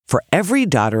For every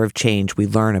daughter of change we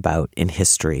learn about in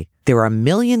history, there are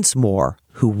millions more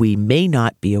who we may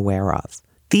not be aware of.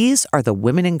 These are the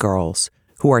women and girls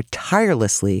who are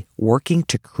tirelessly working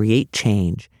to create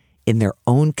change in their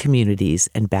own communities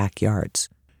and backyards.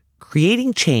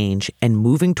 Creating change and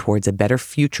moving towards a better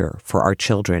future for our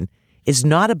children is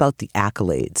not about the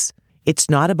accolades. It's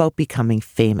not about becoming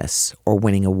famous or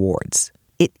winning awards.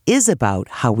 It is about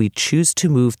how we choose to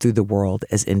move through the world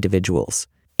as individuals.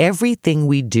 Everything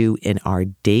we do in our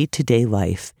day-to-day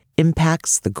life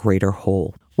impacts the greater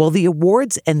whole. While the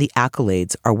awards and the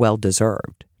accolades are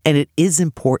well-deserved, and it is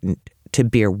important to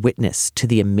bear witness to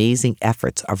the amazing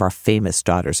efforts of our famous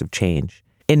Daughters of Change,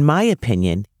 in my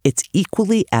opinion, it's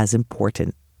equally as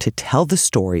important to tell the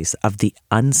stories of the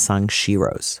unsung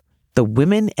sheroes, the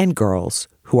women and girls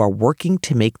who are working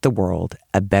to make the world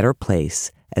a better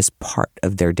place as part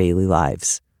of their daily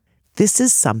lives. This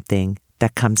is something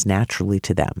that comes naturally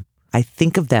to them. I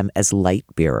think of them as light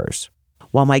bearers.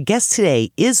 While my guest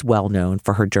today is well known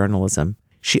for her journalism,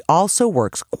 she also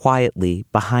works quietly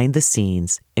behind the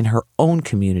scenes in her own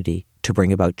community to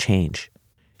bring about change.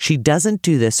 She doesn't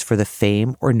do this for the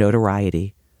fame or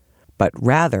notoriety, but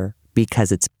rather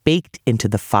because it's baked into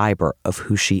the fiber of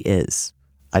who she is,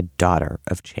 a daughter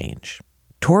of change.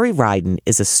 Tori Ryden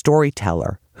is a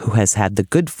storyteller who has had the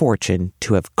good fortune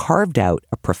to have carved out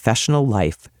a professional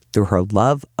life through her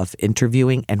love of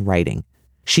interviewing and writing.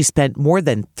 She spent more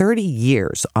than 30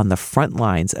 years on the front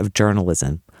lines of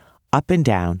journalism up and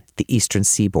down the Eastern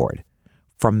Seaboard,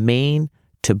 from Maine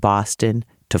to Boston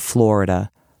to Florida,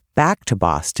 back to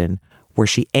Boston, where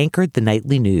she anchored the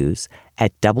nightly news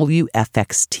at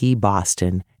WFXT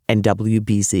Boston and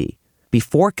WBZ,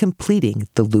 before completing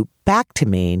the loop back to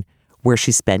Maine, where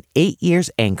she spent 8 years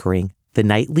anchoring the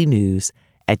nightly news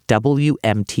at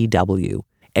WMTW,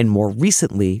 and more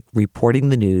recently reporting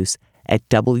the news at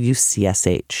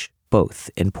WCSH, both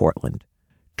in Portland.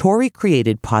 Tori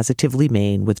created Positively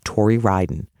Maine with Tori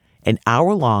Ryden, an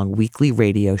hour-long weekly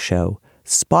radio show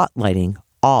spotlighting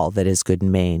all that is good in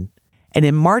Maine. And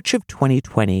in March of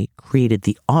 2020, created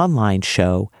the online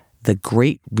show The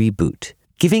Great Reboot,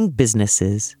 giving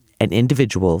businesses and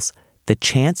individuals the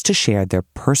chance to share their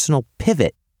personal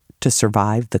pivot to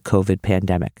survive the COVID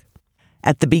pandemic.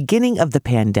 At the beginning of the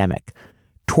pandemic,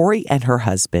 Tori and her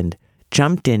husband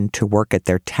jumped in to work at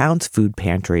their town's food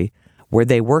pantry, where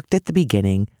they worked at the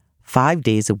beginning 5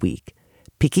 days a week,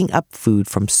 picking up food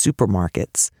from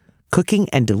supermarkets, cooking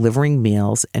and delivering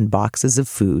meals and boxes of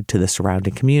food to the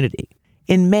surrounding community.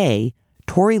 In May,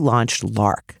 Tori launched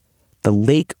LARK, the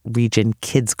Lake Region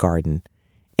Kids Garden,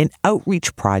 an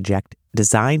outreach project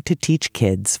designed to teach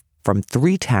kids from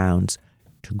 3 towns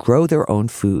to grow their own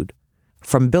food,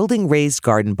 from building raised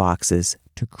garden boxes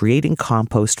to creating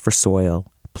compost for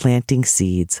soil, planting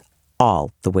seeds,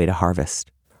 all the way to harvest.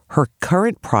 Her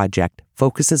current project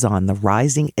focuses on the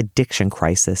rising addiction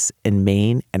crisis in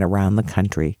Maine and around the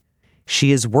country.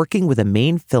 She is working with a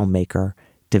Maine filmmaker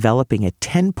developing a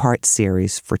 10-part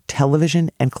series for television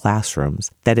and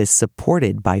classrooms that is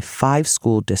supported by 5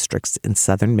 school districts in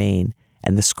southern Maine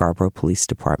and the Scarborough Police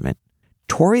Department.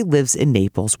 Tori lives in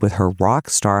Naples with her rock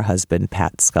star husband,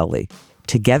 Pat Scully.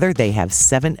 Together, they have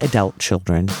 7 adult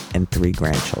children and 3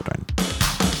 grandchildren.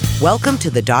 Welcome to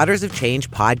the Daughters of Change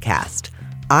podcast.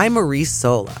 I'm Maurice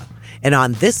Sola, and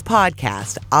on this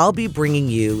podcast, I'll be bringing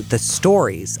you the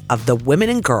stories of the women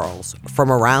and girls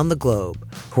from around the globe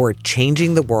who are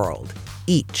changing the world,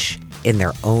 each in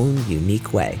their own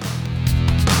unique way.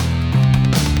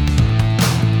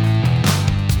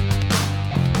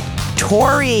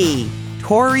 Tori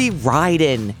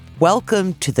Ryden,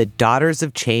 welcome to the Daughters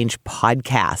of Change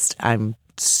podcast. I'm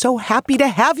so happy to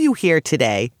have you here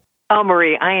today. Oh,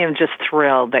 Marie, I am just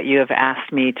thrilled that you have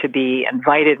invited me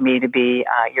to be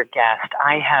your guest.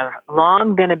 I have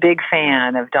long been a big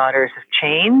fan of Daughters of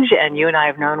Change, and you and I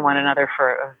have known one another for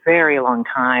a very long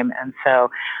time. And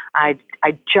so I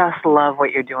just love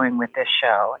what you're doing with this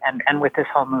show and with this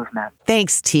whole movement.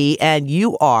 Thanks, T. And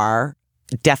you are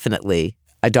definitely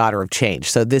a daughter of change.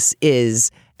 So this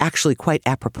is actually quite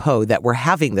apropos that we're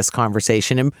having this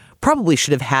conversation, and probably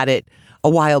should have had it a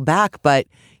while back, but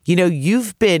you know,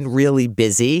 you've been really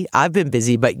busy. I've been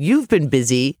busy, but you've been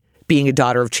busy being a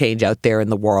daughter of change out there in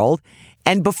the world.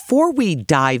 And before we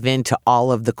dive into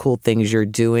all of the cool things you're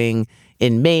doing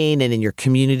in Maine and in your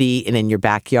community and in your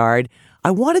backyard, I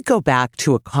want to go back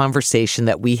to a conversation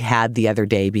that we had the other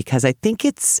day, because I think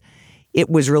it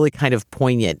was really kind of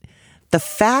poignant. The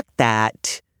fact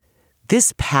that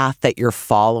this path that you're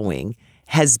following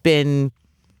had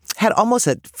almost,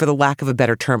 for the lack of a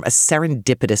better term, a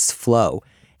serendipitous flow.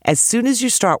 As soon as you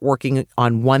start working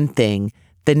on one thing,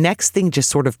 the next thing just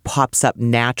sort of pops up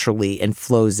naturally and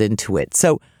flows into it.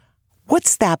 So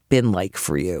what's that been like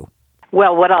for you?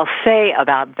 Well, what I'll say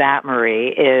about that, Marie,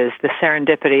 is the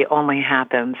serendipity only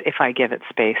happens if I give it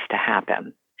space to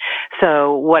happen.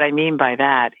 So what I mean by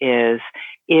that is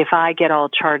if I get all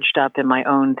charged up in my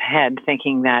own head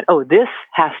thinking that, oh, this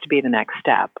has to be the next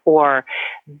step, or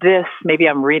this, maybe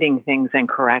I'm reading things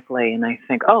incorrectly and I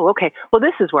think, oh, okay, well,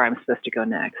 this is where I'm supposed to go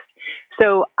next.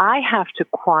 So I have to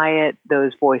quiet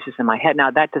those voices in my head.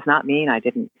 Now, that does not mean I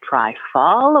didn't try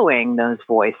following those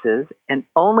voices and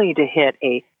only to hit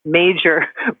a major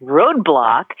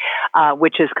roadblock,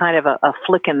 which is kind of a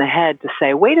flick in the head to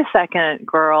say, wait a second,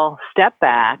 girl, step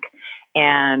back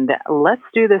and let's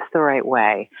do this the right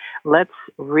way. Let's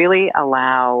really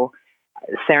allow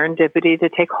serendipity to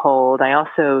take hold. I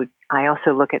also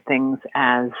look at things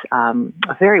as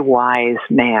a very wise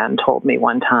man told me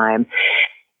one time,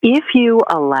 if you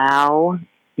allow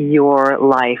your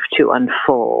life to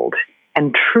unfold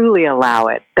and truly allow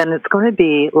it, then it's going to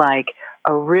be like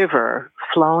a river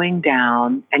flowing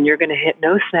down and you're going to hit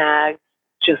no snags,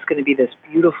 just going to be this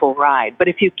beautiful ride. But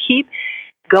if you keep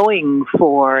going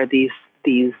for these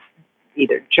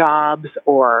either jobs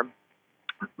or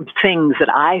things that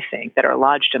I think that are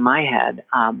lodged in my head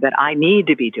that I need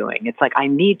to be doing, it's like I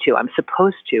need to, I'm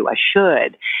supposed to, I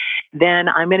should, then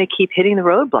I'm going to keep hitting the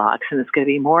roadblocks and it's going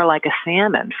to be more like a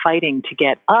salmon fighting to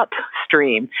get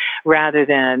upstream rather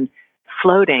than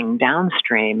floating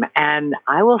downstream. And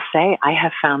I will say I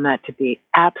have found that to be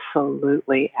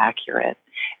absolutely accurate.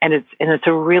 And it's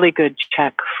a really good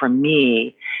check for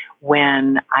me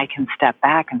when I can step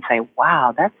back and say,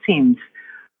 wow, that seems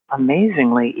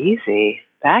amazingly easy.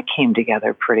 That came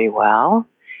together pretty well.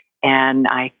 And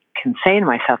I can say to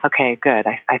myself, okay, good.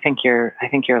 I think you're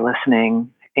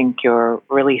listening. I think you're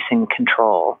releasing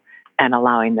control and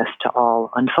allowing this to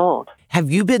all unfold.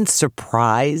 Have you been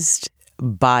surprised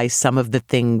by some of the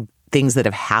things that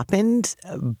have happened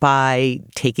by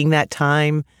taking that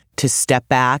time to step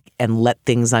back and let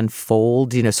things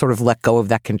unfold, sort of let go of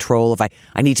that control of I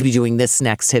need to be doing this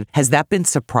next? Has that been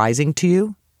surprising to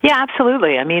you? Yeah,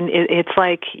 absolutely. I mean, it's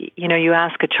like, you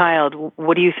ask a child,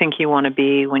 what do you think you want to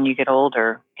be when you get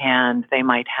older? And they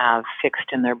might have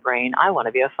fixed in their brain, I want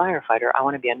to be a firefighter, I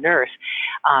want to be a nurse,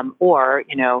 or,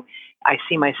 I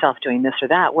see myself doing this or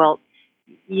that. Well,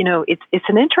 it's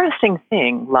an interesting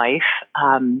thing, life,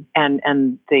 and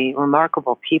the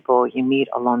remarkable people you meet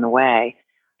along the way.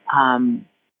 I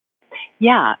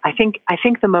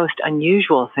think the most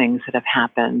unusual things that have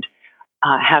happened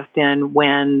have been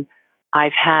when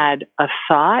I've had a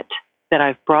thought that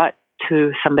I've brought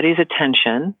to somebody's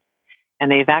attention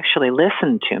and they've actually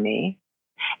listened to me.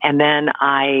 And then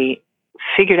I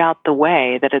figured out the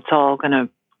way that it's all going to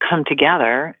come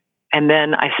together. And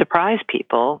then I surprise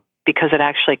people because it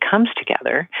actually comes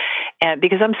together. And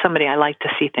because I'm somebody, I like to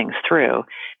see things through.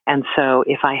 And so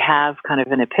if I have kind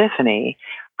of an epiphany,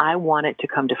 I want it to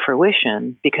come to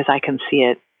fruition because I can see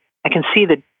it. I can see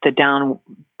the down,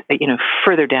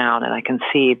 further down, and I can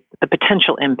see the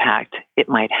potential impact it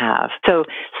might have. So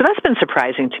that's been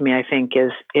surprising to me, I think,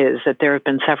 is that there have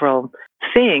been several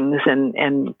things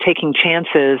and taking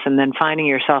chances and then finding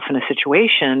yourself in a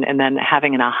situation and then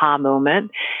having an aha moment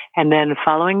and then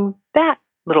following that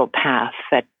little path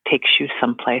that takes you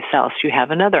someplace else. You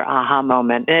have another aha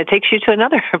moment and it takes you to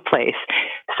another place.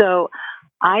 So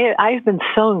I've been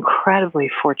so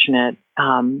incredibly fortunate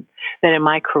that in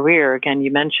my career, again, you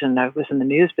mentioned I was in the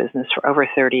news business for over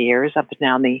 30 years up and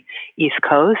down the East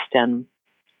Coast. And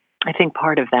I think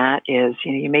part of that is,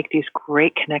 you make these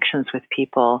great connections with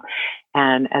people.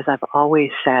 And as I've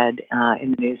always said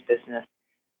in the news business,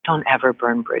 don't ever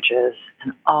burn bridges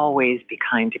and always be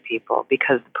kind to people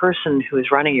because the person who is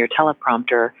running your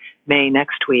teleprompter may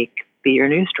next week be your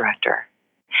news director.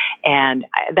 And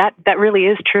that really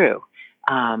is true.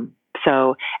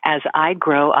 So as I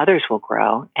grow, others will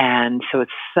grow. And so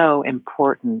it's so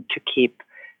important to keep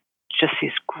just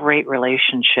these great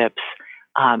relationships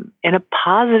in a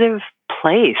positive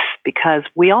place because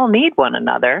we all need one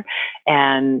another.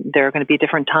 And there are going to be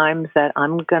different times that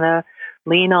I'm going to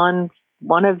lean on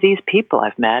one of these people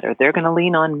I've met, or they're going to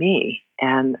lean on me.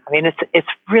 And I mean, it's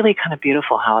really kind of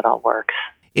beautiful how it all works.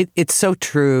 It's so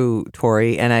true,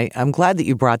 Tori. And I'm glad that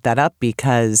you brought that up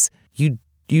because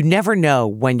you never know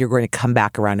when you're going to come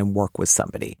back around and work with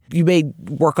somebody. You may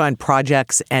work on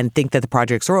projects and think that the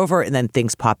projects are over and then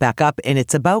things pop back up. And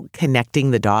it's about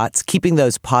connecting the dots, keeping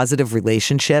those positive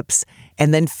relationships,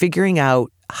 and then figuring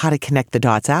out how to connect the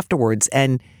dots afterwards.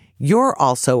 And you're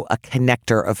also a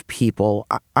connector of people.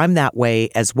 I'm that way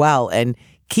as well. And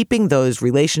keeping those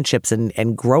relationships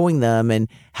and growing them and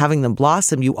having them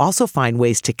blossom, you also find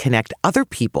ways to connect other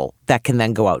people that can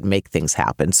then go out and make things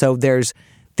happen. So there's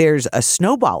a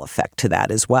snowball effect to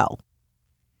that as well.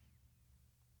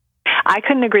 I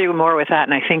couldn't agree more with that.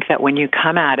 And I think that when you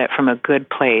come at it from a good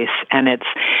place, and it's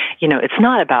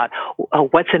not about, oh,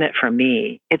 what's in it for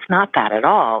me? It's not that at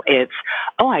all. It's,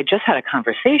 oh, I just had a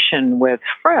conversation with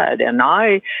Fred, and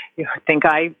I think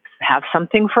I have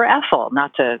something for Ethel.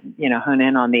 Not to, hone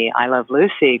in on the I Love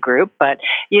Lucy group, but,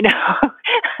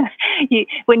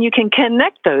 when you can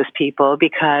connect those people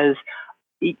because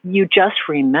you just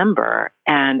remember,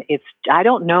 and I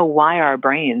don't know why our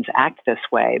brains act this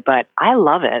way, but I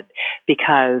love it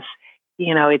because,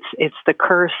 it's the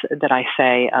curse that I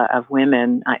say of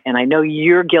women, and I know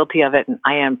you're guilty of it, and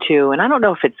I am too, and I don't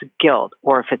know if it's guilt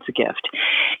or if it's a gift.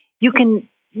 You can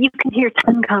hear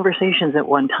 10 conversations at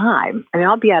one time. I mean,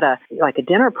 I'll be at a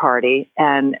dinner party,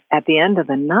 and at the end of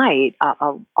the night,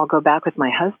 I'll go back with my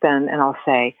husband, and I'll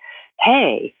say,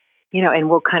 hey, and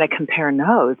we'll kind of compare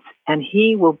notes, and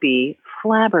he will be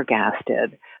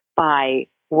flabbergasted by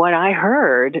what I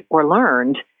heard or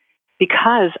learned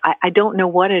because I don't know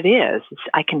what it is.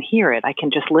 I can hear it. I can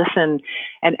just listen.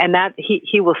 And that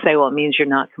he will say, well, it means you're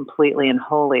not completely and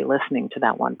wholly listening to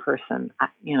that one person.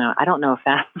 I don't know if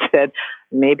that's it.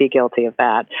 Maybe guilty of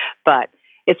that. But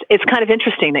it's kind of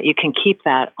interesting that you can keep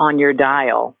that on your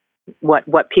dial,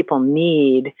 what people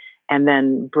need, and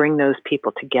then bring those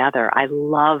people together. I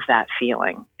love that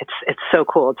feeling. It's so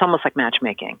cool. It's almost like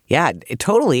matchmaking. Yeah,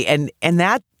 totally. And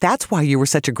that's why you were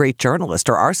such a great journalist,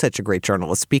 or are such a great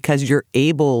journalist, because you're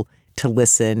able to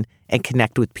listen and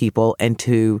connect with people and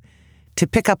to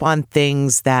pick up on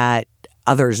things that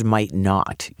others might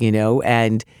not,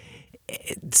 and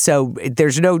so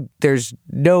there's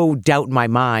no doubt in my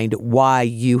mind why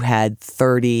you had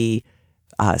 30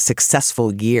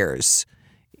 successful years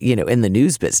in the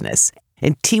news business.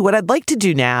 And T, what I'd like to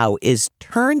do now is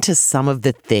turn to some of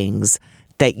the things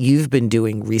that you've been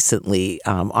doing recently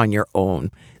on your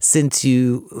own since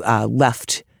you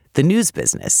left the news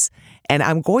business. And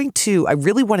I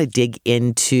really want to dig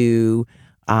into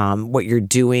what you're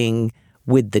doing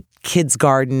with the Kids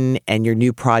Garden and your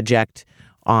new project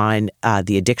on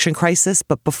the addiction crisis.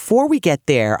 But before we get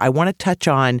there, I want to touch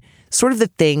on sort of the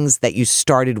things that you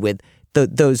started with,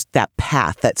 that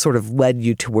path that sort of led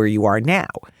you to where you are now.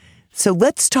 So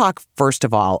let's talk first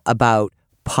of all about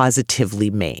Positively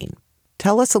Maine.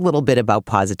 Tell us a little bit about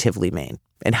Positively Maine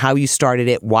and how you started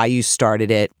it, why you started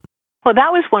it. Well,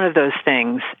 that was one of those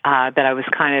things that I was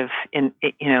kind of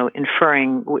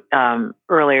inferring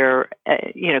earlier,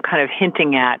 kind of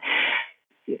hinting at.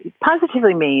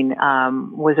 Positively Maine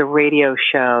was a radio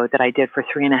show that I did for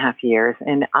 3.5 years,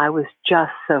 and I was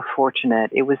just so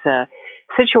fortunate. It was a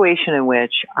situation in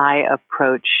which I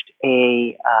approached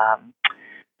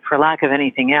for lack of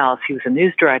anything else, he was a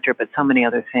news director, but so many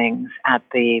other things at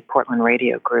the Portland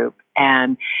Radio Group.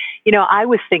 And, I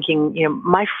was thinking,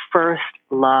 my first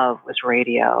love was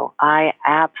radio. I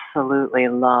absolutely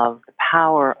love the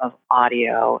power of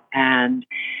audio and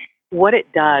what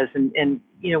it does. And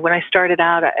when I started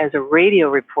out as a radio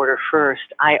reporter first,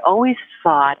 I always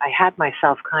thought I had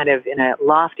myself kind of in a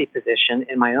lofty position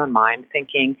in my own mind,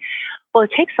 thinking, well,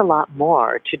 it takes a lot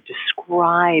more to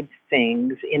describe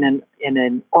things in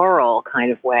an oral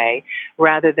kind of way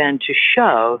rather than to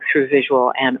show through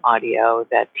visual and audio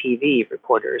that TV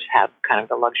reporters have kind of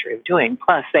the luxury of doing.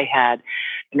 Plus, they had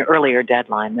an earlier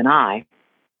deadline than I.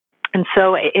 And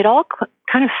so it all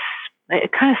kind of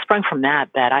sprung from that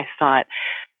I thought,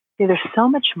 there's so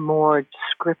much more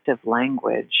descriptive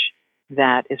language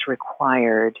that is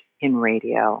required in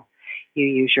radio. You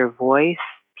use your voice.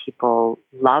 People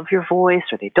love your voice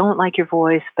or they don't like your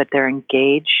voice, but they're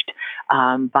engaged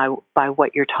by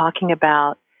what you're talking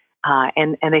about,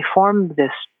 and they form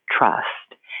this trust.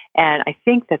 And I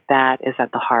think that is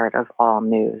at the heart of all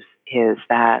news, is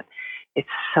that it's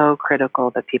so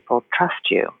critical that people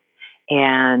trust you.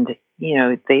 And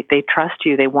they trust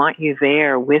you. They want you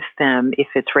there with them if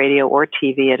it's radio or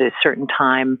TV at a certain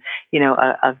time,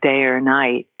 of day or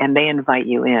night, and they invite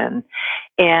you in.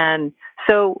 And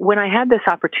so when I had this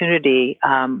opportunity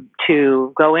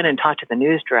to go in and talk to the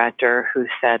news director, who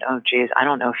said, oh, geez, I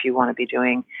don't know if you want to be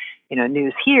doing,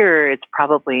 news here. It's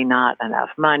probably not enough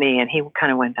money. And he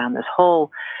kind of went down this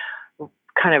whole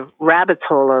kind of rabbit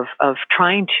hole of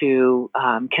trying to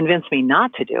convince me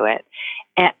not to do it.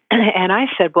 And I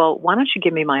said, well, why don't you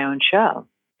give me my own show?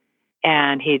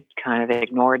 And he kind of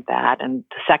ignored that. And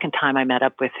the second time I met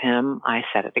up with him, I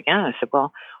said it again. I said,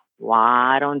 well,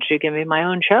 why don't you give me my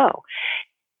own show?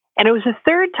 And it was the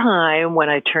third time when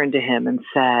I turned to him and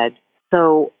said,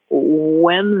 so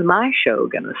when's my show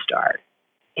going to start?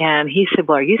 And he said,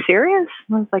 well, are you serious?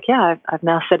 And I was like, yeah, I've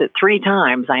now said it 3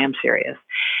 times. I am serious.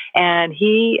 And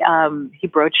he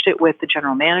broached it with the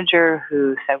general manager,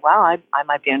 who said, well, I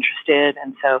might be interested.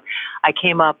 And so I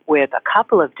came up with a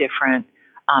couple of different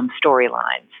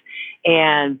storylines.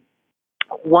 And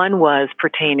one was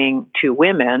pertaining to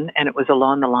women, and it was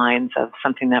along the lines of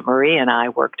something that Marie and I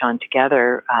worked on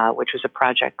together, which was a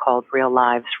project called Real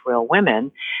Lives, Real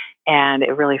Women. And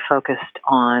it really focused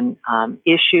on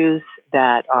issues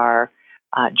that are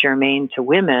germane to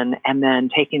women, and then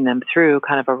taking them through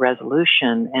kind of a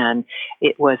resolution. And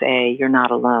it was a you're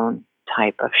not alone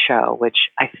type of show, which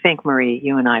I think, Marie,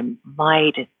 you and I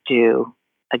might do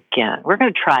again. We're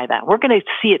going to try that. We're going to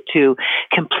see it to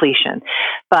completion.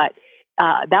 But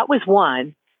that was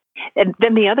one. And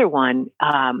then the other one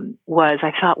was,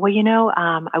 I thought, well,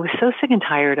 I was so sick and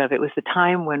tired of it. It was the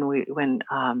time when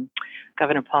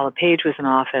Governor Paul LePage was in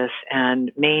office,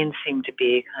 and Maine seemed to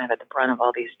be kind of at the brunt of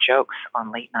all these jokes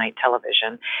on late night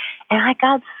television. And I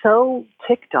got so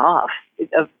ticked off.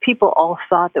 People all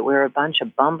thought that we were a bunch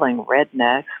of bumbling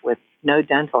rednecks with no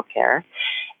dental care.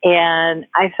 And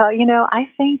I thought, I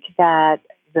think that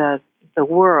the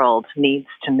world needs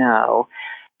to know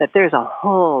that there's a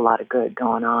whole lot of good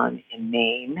going on in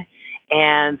Maine.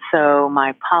 And so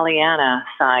my Pollyanna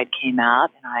side came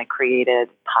out, and I created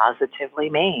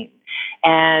Positively Maine.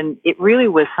 And it really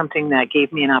was something that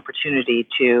gave me an opportunity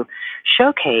to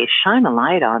shine a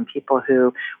light on people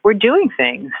who were doing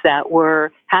things that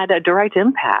had a direct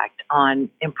impact on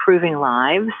improving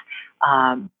lives,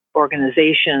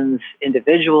 organizations,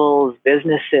 individuals,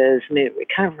 businesses. I mean, it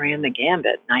kind of ran the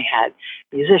gambit. And I had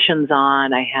musicians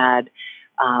on, I had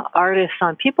artists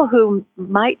on, people who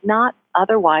might not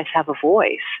otherwise have a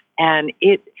voice. And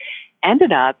it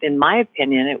ended up, in my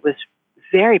opinion, it was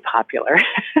very popular,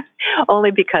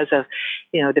 only because of,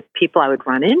 the people I would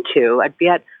run into. I'd be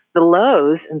at the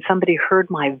Lowe's and somebody heard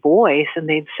my voice and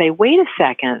they'd say, wait a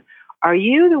second, are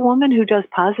you the woman who does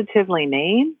Positively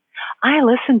Maine? I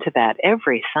listen to that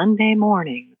every Sunday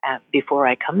morning before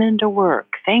I come into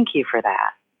work. Thank you for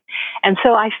that. And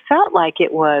so I felt like I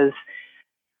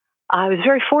was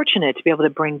very fortunate to be able to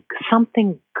bring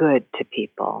something good to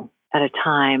people at a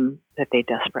time that they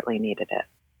desperately needed it.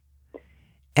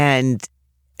 And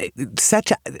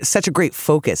such a great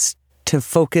focus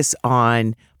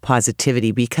on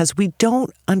positivity, because we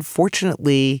don't,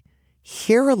 unfortunately,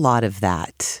 hear a lot of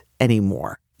that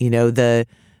anymore.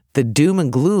 The doom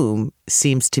and gloom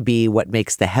seems to be what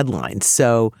makes the headlines.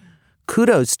 So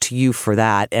kudos to you for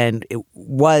that. And it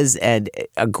was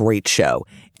a great show.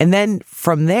 And then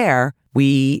from there,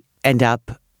 we end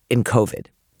up in COVID.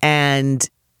 And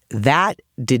that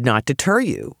did not deter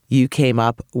you. You came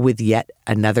up with yet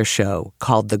another show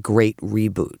called The Great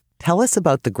Reboot. Tell us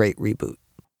about The Great Reboot.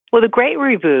 Well, The Great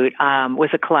Reboot was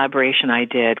a collaboration I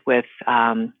did with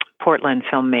Portland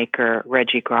filmmaker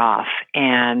Reggie Groff.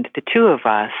 And the two of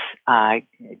us kind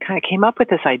of came up with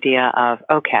this idea of,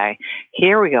 okay,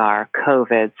 here we are,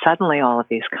 COVID. Suddenly all of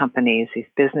these companies, these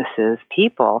businesses,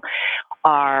 people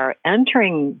are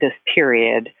entering this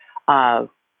period of,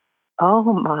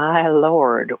 oh my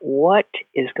Lord, what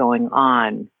is going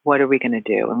on? What are we going to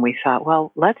do? And we thought,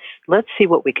 well, let's see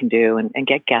what we can do and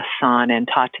get guests on and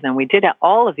talk to them. We did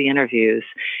all of the interviews.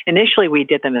 Initially, we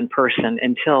did them in person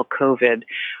until COVID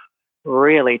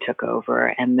really took over.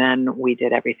 And then we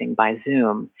did everything by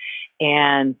Zoom.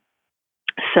 And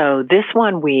so this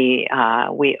one, we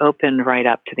opened right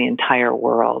up to the entire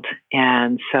world.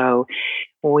 And so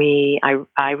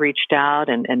I reached out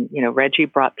and Reggie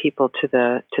brought people to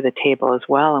the table as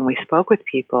well. And we spoke with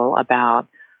people about,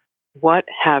 what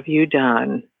have you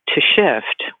done to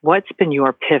shift? What's been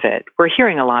your pivot? We're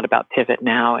hearing a lot about pivot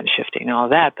now and shifting and all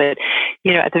that. But,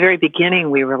 at the very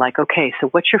beginning, we were like, okay, so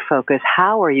what's your focus?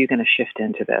 How are you going to shift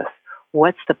into this?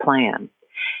 What's the plan?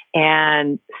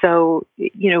 And so,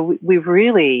 we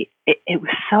really, it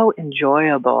was so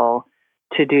enjoyable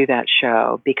to do that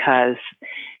show because,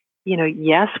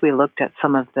 yes, we looked at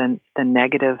some of the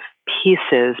negative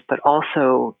pieces, but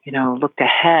also, looked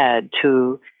ahead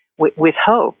with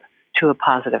hope to a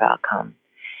positive outcome.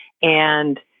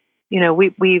 And,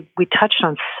 we touched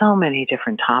on so many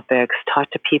different topics,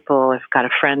 talked to people. I've got a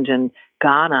friend in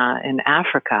Ghana in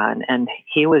Africa, and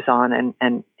he was on,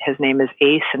 and his name is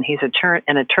Ace, and he's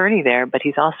an attorney there, but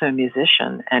he's also a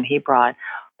musician, and he brought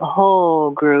a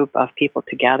whole group of people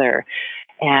together,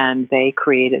 and they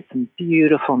created some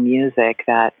beautiful music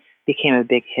that became a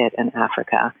big hit in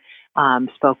Africa.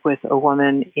 Spoke with a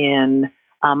woman in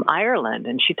Ireland,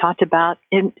 and she talked about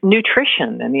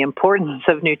nutrition and the importance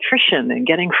of nutrition and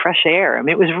getting fresh air. I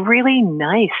mean, it was really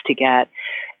nice to get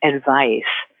advice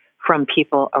from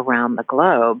people around the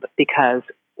globe because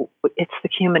it's the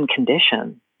human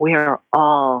condition. We are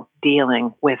all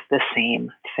dealing with the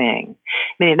same thing.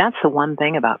 I mean, that's the one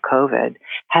thing about COVID.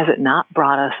 Has it not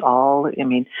brought us all, I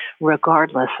mean,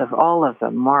 regardless of all of the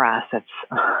morass that's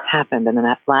happened in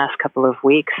the last couple of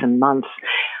weeks and months,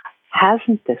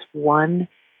 hasn't this one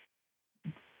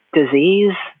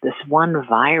disease, this one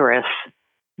virus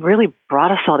really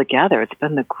brought us all together? It's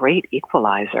been the great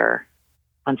equalizer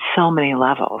on so many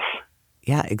levels.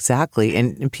 Yeah, exactly.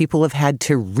 And people have had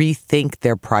to rethink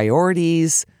their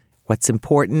priorities, what's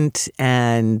important.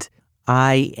 And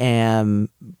I am,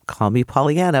 call me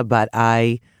Pollyanna, but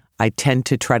I tend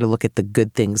to try to look at the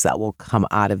good things that will come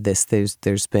out of this.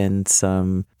 There's been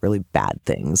some really bad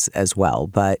things as well.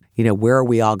 But, where are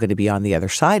we all going to be on the other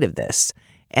side of this?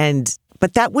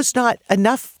 But that was not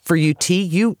enough for you, T.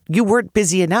 You weren't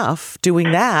busy enough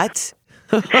doing that.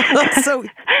 So,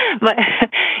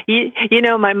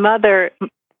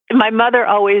 my mother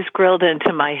always grilled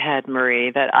into my head, Marie,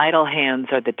 that idle hands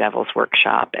are the devil's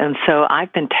workshop. And so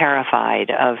I've been terrified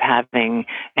of having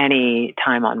any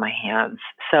time on my hands.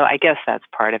 So I guess that's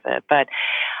part of it. But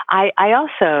I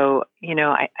also,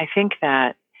 I think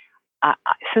that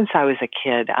since I was a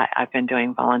kid, I've been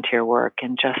doing volunteer work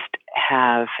and just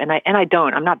have, I'm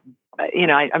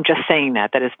just saying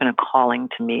that it's been a calling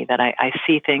to me, that I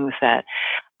see things that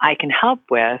I can help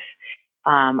with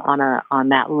on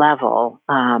that level.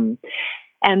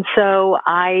 And so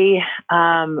my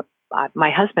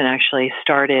husband actually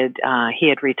started, he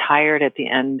had retired at the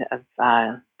end of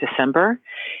December.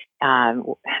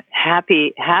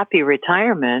 Happy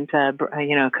retirement,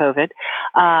 COVID.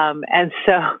 And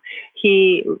so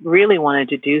he really wanted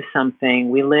to do something.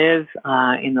 We live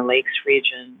in the Lakes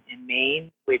region in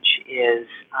Maine, which is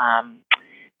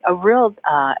a real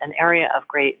an area of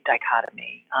great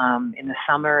dichotomy. In the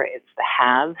summer, it's the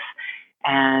haves,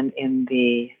 and in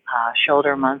the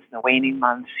shoulder months, the waning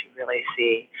months, you really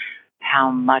see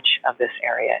how much of this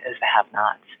area is the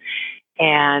have-nots.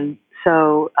 And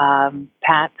so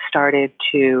Pat started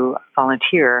to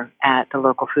volunteer at the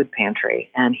local food pantry,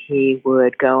 and he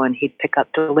would go and he'd pick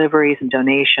up deliveries and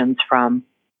donations from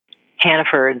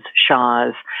Hannaford's,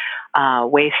 Shaw's,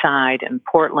 Wayside and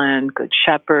Portland, Good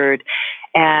Shepherd.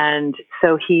 And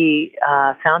so he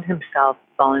found himself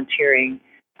volunteering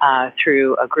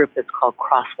through a group that's called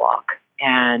Crosswalk.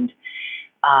 And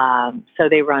so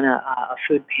they run a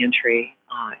food pantry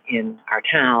in our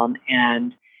town.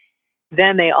 And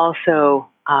then they also,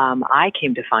 I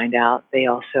came to find out, they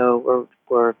also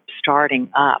were starting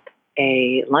up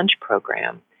a lunch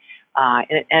program.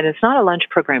 And it's not a lunch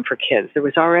program for kids. There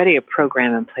was already a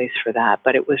program in place for that,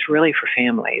 but it was really for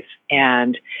families.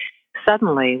 And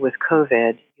suddenly with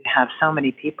COVID, you have so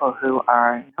many people who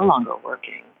are no longer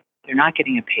working. They're not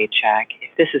getting a paycheck.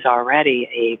 If this is already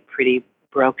a pretty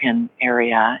broken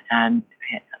area and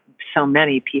so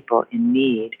many people in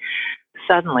need,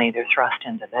 suddenly they're thrust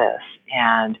into this.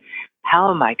 And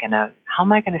how am I going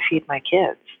to feed my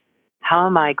kids? How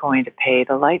am I going to pay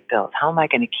the light bills? How am I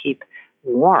going to keep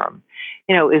warm?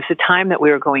 It was a time that we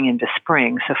were going into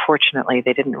spring, so fortunately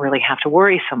they didn't really have to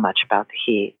worry so much about the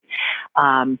heat.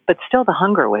 But still the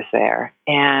hunger was there.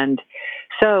 And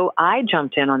so I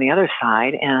jumped in on the other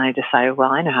side and I decided,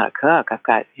 well, I know how to cook.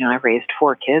 I've raised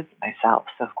 4 kids myself,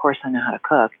 so of course I know how to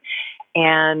cook.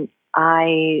 And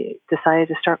I decided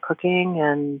to start cooking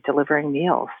and delivering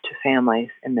meals to families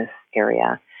in this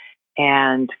area,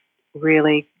 and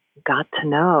really got to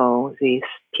know these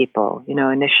people.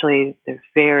 Initially they're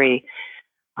very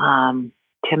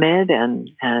timid and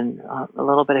a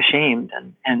little bit ashamed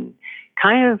and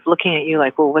kind of looking at you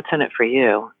like, well, what's in it for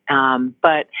you?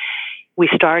 But we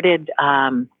started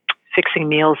fixing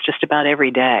meals just about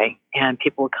every day, and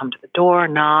people would come to the door,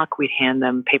 knock, we'd hand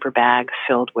them paper bags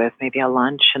filled with maybe a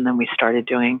lunch, and then we started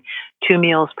doing 2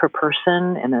 meals per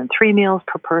person and then 3 meals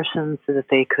per person so that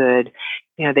they could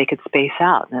space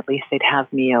out, and at least they'd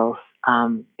have meals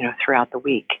throughout the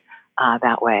week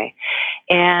that way.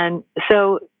 And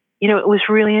so, it was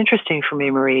really interesting for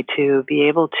me, Marie, to be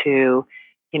able to,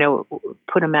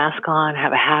 put a mask on,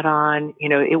 have a hat on.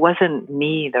 It wasn't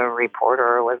me, the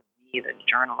reporter, it wasn't me, the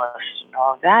journalist, and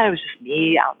all of that. It was just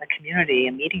me out in the community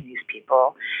and meeting these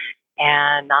people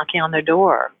and knocking on their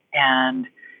door. And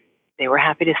they were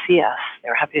happy to see us. They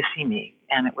were happy to see me.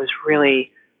 And it was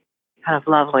really kind of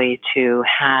lovely to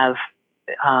have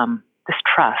this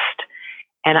trust.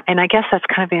 And I guess that's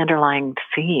kind of the underlying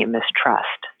theme, is trust.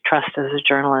 Trust as a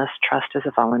journalist, trust as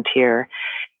a volunteer.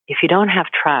 If you don't have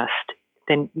trust,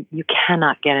 then you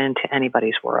cannot get into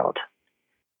anybody's world.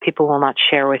 People will not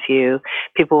share with you.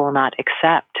 People will not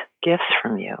accept gifts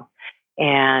from you.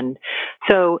 And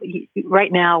so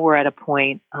right now we're at a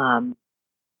point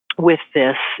with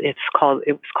this. It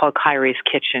was called Kyrie's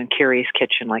Kitchen,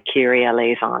 like Kyrie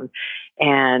Eleison.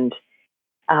 And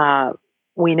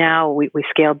we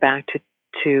scaled back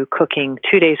to cooking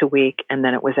 2 days a week, and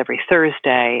then it was every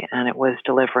Thursday, and it was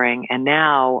delivering. And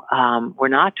now we're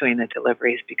not doing the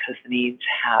deliveries because the needs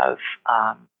have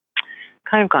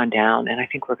kind of gone down, and I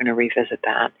think we're going to revisit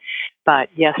that. But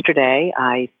yesterday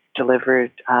I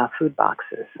delivered food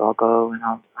boxes, so I'll go and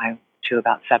I to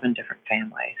about 7 different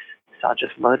families. So I'll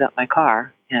just load up my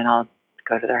car and I'll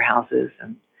go to their houses,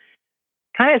 and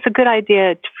it's a good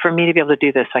idea for me to be able to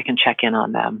do this so I can check in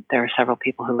on them. There are several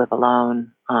people who live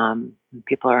alone.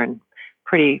 People are in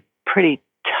pretty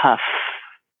tough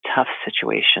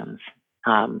situations.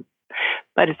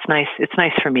 But it's nice. It's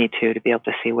nice for me too to be able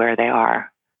to see where they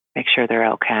are, make sure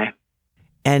they're okay.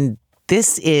 And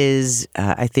this is,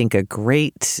 I think,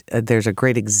 there's a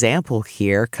great example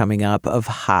here coming up of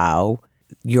how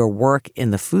your work in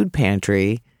the food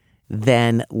pantry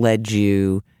then led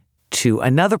you to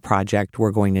another project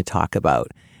we're going to talk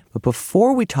about. But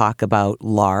before we talk about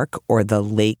LARC, or the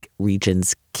Lake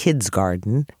Region's Kids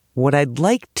Garden, what I'd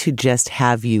like to just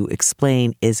have you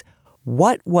explain is,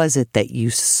 what was it that you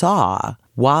saw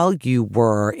while you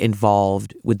were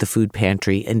involved with the food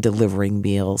pantry and delivering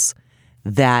meals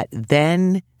that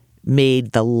then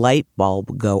made the light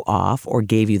bulb go off or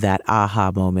gave you that aha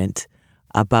moment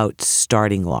about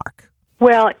starting LARC?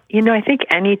 Well, I think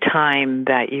any time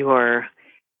that you are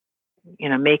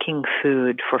making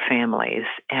food for families,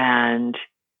 and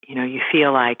you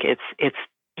feel like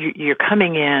you're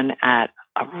coming in at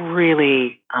a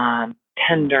really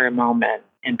tender moment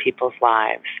in people's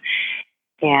lives,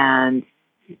 and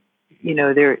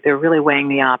they're really weighing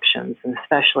the options, and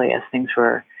especially as things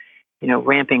were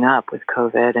ramping up with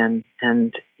COVID,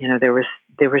 and there was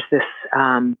this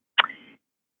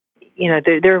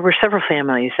there were several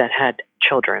families that had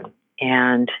children,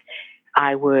 and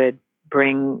I would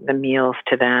bring the meals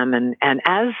to them. And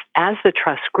as the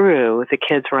trust grew, the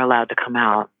kids were allowed to come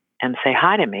out and say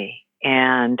hi to me.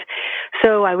 And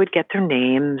so I would get their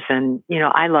names, and,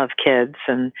 I love kids.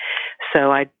 And so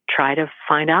I'd try to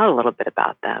find out a little bit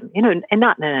about them, and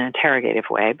not in an interrogative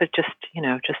way, but just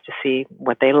to see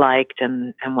what they liked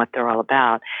and what they're all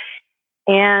about.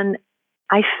 And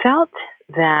I felt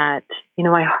that,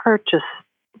 my heart just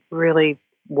really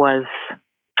was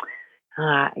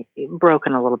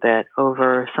broken a little bit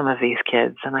over some of these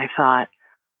kids. And I thought,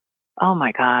 oh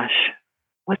my gosh,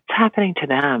 what's happening to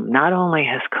them? Not only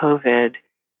has COVID,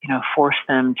 forced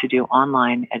them to do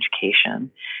online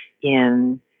education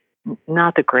in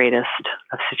not the greatest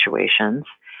of situations,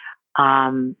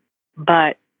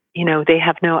 but, they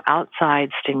have no outside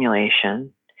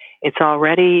stimulation. It's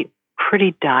already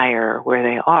pretty dire where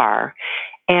they are.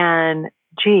 And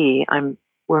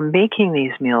we're making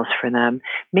these meals for them.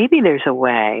 Maybe there's a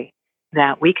way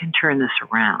that we can turn this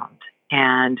around,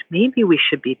 and maybe we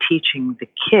should be teaching the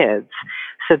kids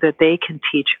so that they can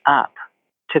teach up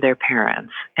to their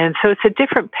parents. And so it's a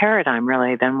different paradigm,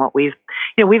 really, than what we've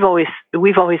always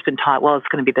been taught. Well, it's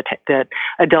going to be the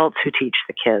adults who teach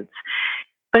the kids.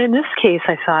 But in this case,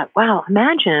 I thought, wow,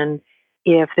 imagine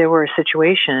if there were a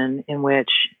situation in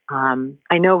which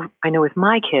I know with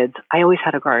my kids, I always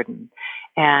had a garden,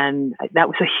 and that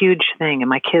was a huge thing. And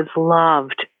my kids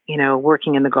loved,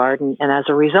 working in the garden. And as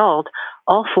a result,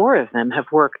 all 4 of them have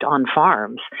worked on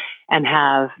farms and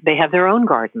they have their own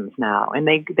gardens now, and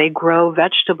they grow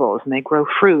vegetables and they grow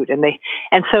fruit, and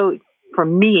so for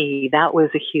me, that was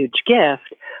a huge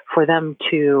gift for them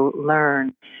to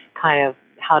learn kind of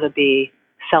how to be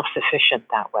self-sufficient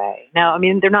that way. Now, I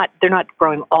mean, they're not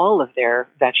growing all of their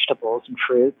vegetables and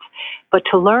fruits, but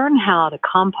to learn how to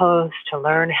compost, to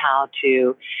learn how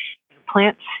to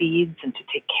plant seeds and to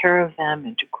take care of them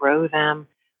and to grow them,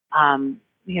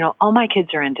 all my kids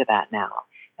are into that now.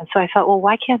 And so I thought, well,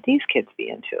 why can't these kids be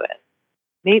into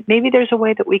it? Maybe there's a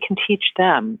way that we can teach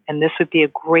them, and this would be a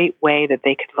great way that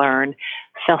they could learn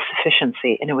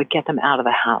self-sufficiency, and it would get them out of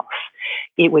the house.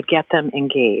 It would get them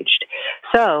engaged.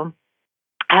 So,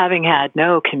 having had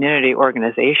no community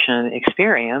organization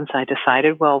experience, I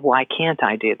decided, well, why can't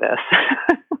I do this?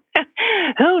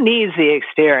 Who needs the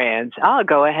experience? I'll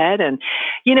go ahead. And,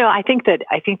 I think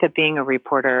that being a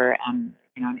reporter and,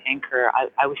 an anchor,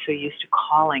 I was so used to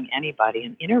calling anybody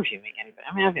and interviewing anybody.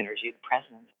 I mean, I've interviewed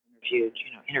presidents, interviewed,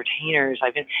 entertainers.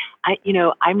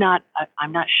 I'm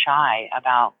not shy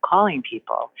about calling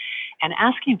people and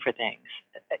asking for things,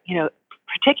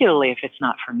 particularly if it's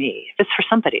not for me. If it's for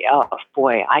somebody else,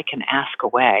 boy, I can ask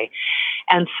away.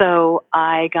 And so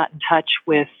I got in touch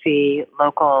with the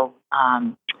local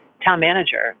town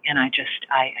manager, and I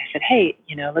said, hey,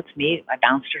 let's meet. I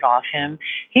bounced it off him.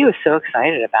 He was so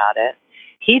excited about it.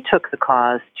 He took the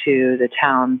cause to the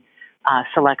town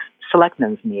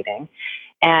selectmen's meeting,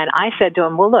 and I said to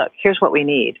him, well, look, here's what we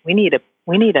need. We need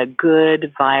a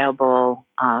good, viable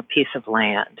piece of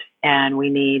land, and we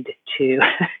need to.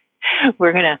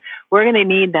 we're gonna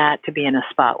need that to be in a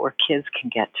spot where kids can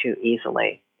get to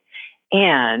easily,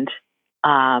 and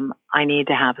I need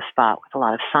to have a spot with a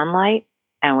lot of sunlight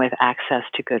and with access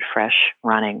to good, fresh,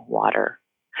 running water.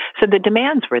 So the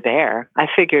demands were there. I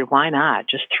figured, why not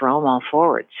just throw them all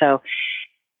forward? So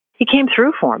he came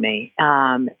through for me,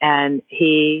 and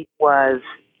he was,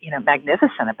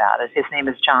 magnificent about it. His name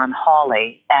is John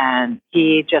Hawley, and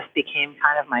he just became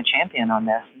kind of my champion on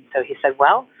this. And so he said,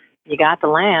 well, you got the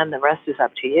land, the rest is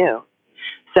up to you.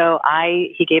 So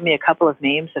he gave me a couple of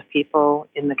names of people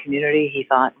in the community he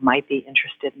thought might be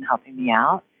interested in helping me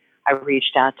out. I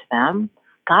reached out to them,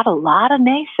 got a lot of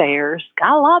naysayers,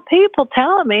 got a lot of people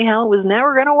telling me how it was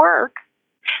never going to work,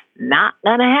 not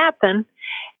going to happen.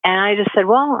 And I just said,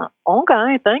 well,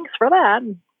 okay, thanks for that.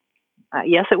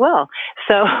 Yes, it will.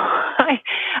 So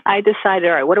I decided,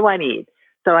 all right, what do I need?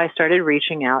 So I started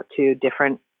reaching out to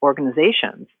different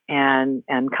organizations and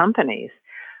companies.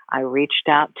 I reached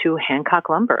out to Hancock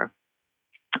Lumber.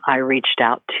 I reached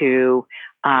out to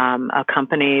a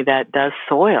company that does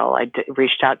soil. I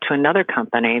reached out to another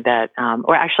company that,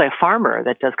 or actually a farmer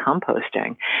that does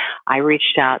composting. I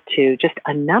reached out to just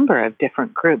a number of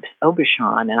different groups,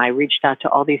 Aubuchon, and I reached out to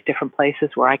all these different places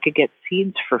where I could get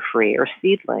seeds for free or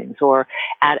seedlings or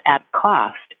at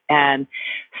cost, and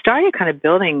started kind of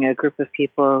building a group of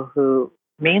people who,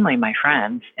 mainly my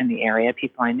friends in the area,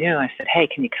 people I knew. I said, hey,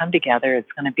 can you come together?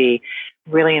 It's going to be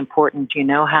really important. Do you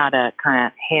know how to kind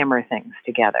of hammer things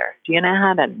together? Do you know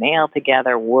how to nail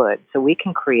together wood so we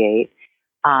can create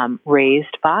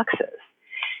raised boxes?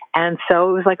 And so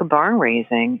it was like a barn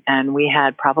raising, and we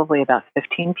had probably about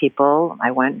 15 people.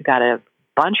 I went and got a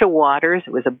bunch of waters.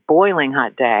 It was a boiling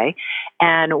hot day,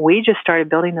 and we just started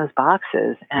building those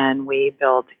boxes, and we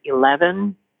built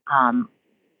 11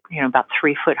 about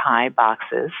 3-foot high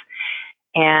boxes.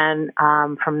 And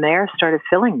from there started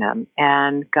filling them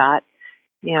and got,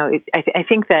 I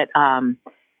think that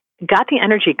got the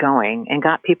energy going and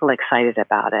got people excited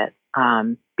about it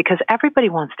because everybody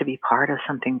wants to be part of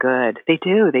something good. They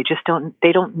do. They just don't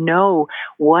know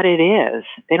what it is.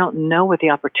 They don't know what the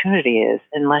opportunity is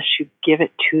unless you give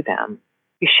it to them.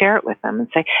 You share it with them and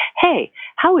say, hey,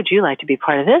 how would you like to be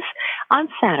part of this on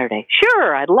Saturday?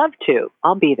 Sure, I'd love to.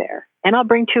 I'll be there. And I'll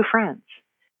bring 2 friends.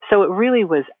 So it really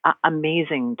was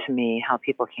amazing to me how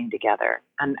people came together.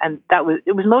 And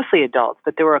it was mostly adults,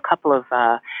 but there were a couple of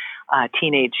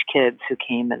teenage kids who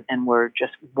came and were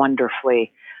just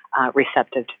wonderfully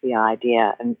receptive to the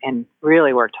idea and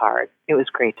really worked hard. It was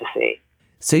great to see.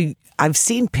 So I've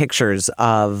seen pictures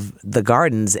of the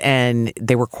gardens, and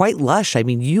they were quite lush. I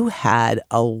mean, you had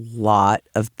a lot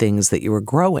of things that you were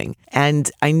growing. And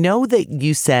I know that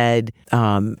you said,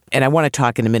 and I want to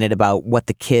talk in a minute about what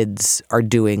the kids are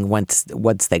doing once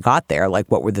they got there, like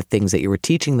what were the things that you were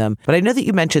teaching them. But I know that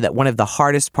you mentioned that one of the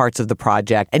hardest parts of the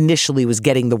project initially was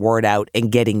getting the word out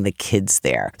and getting the kids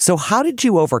there. So how did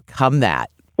you overcome that?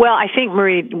 Well, I think,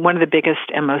 Marie, one of the biggest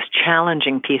and most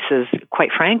challenging pieces, quite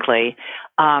frankly,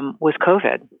 was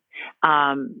COVID.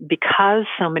 Because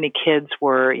so many kids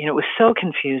were, it was so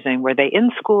confusing. Were they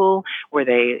in school? Were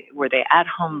they at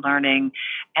home learning?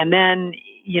 And then,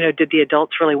 did the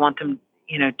adults really want them,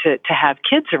 to have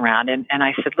kids around? And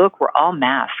I said, look, we're all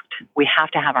masked. We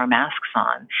have to have our masks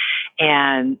on.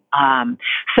 And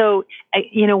so,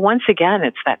 once again,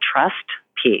 it's that trust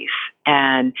piece.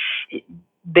 And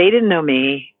they didn't know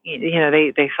me.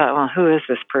 They thought, well, who is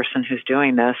this person who's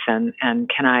doing this, and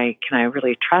can I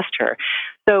really trust her?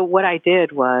 So what I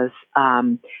did was,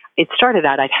 it started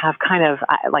out, I'd have kind of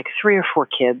like 3 or 4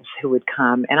 kids who would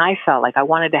come, and I felt like I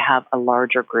wanted to have a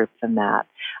larger group than that.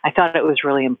 I thought it was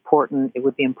really important. It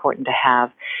would be important to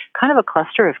have kind of a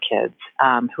cluster of kids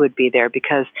who would be there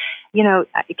because,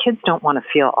 kids don't want to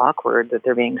feel awkward that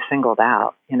they're being singled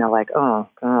out, like, oh,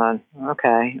 God,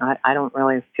 okay, I don't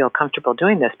really feel comfortable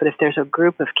doing this. But if there's a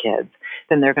group of kids,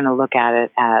 then they're going to look at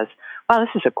it as, wow, this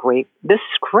is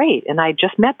great. And I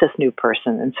just met this new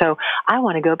person. And so I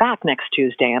want to go back next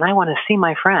Tuesday and I want to see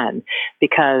my friend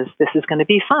because this is going to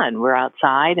be fun. We're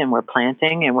outside and we're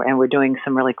planting and we're doing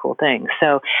some really cool things.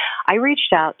 So I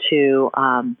reached out to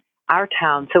our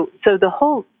town. So the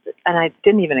whole, and I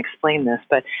didn't even explain this,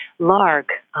 but LARC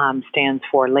stands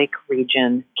for Lake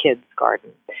Region Kids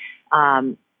Garden.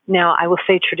 Now, I will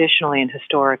say traditionally and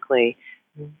historically,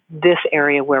 this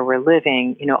area where we're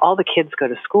living, all the kids go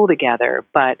to school together,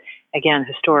 but again,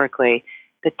 historically,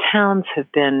 the towns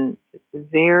have been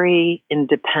very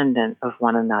independent of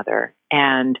one another,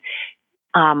 and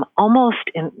almost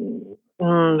in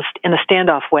a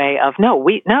standoff way of no,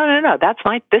 that's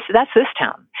this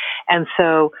town. And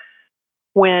so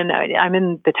when I'm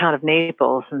in the town of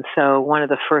Naples, and so one of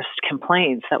the first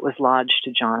complaints that was lodged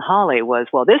to John Hawley was,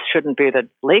 well, this shouldn't be the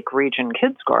Lake Region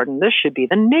Kids Garden, this should be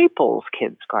the Naples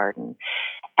Kids Garden.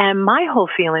 And my whole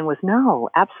feeling was, no,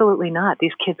 absolutely not.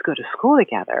 These kids go to school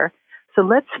together. So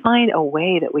let's find a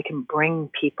way that we can bring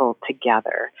people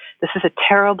together. This is a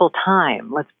terrible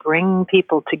time. Let's bring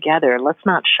people together. Let's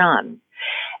not shun.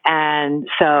 And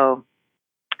so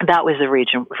that was the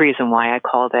reason why I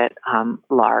called it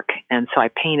Lark. And so I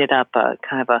painted up a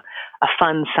kind of a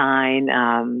fun sign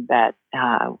that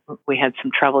we had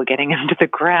some trouble getting into the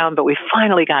ground, but we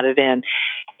finally got it in.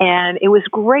 And it was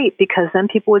great because then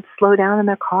people would slow down in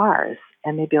their cars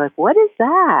and they'd be like, what is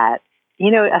that?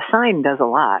 A sign does a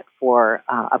lot for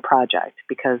a project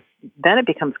because then it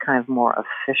becomes kind of more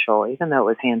official, even though it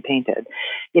was hand painted.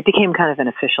 It became kind of an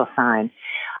official sign.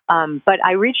 But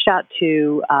I reached out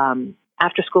to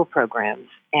after school programs,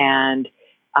 and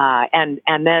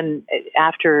then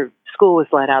after school was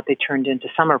let out, they turned into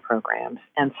summer programs.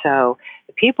 And so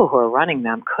the people who are running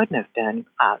them couldn't have been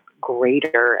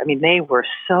greater. I mean, they were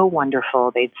so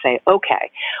wonderful. They'd say, okay,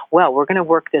 well, we're going to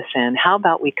work this in. How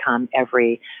about we come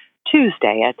every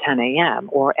Tuesday at 10 a.m.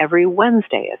 or every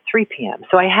Wednesday at 3 p.m.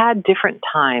 So I had different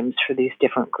times for these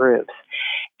different groups.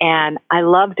 And I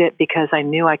loved it because I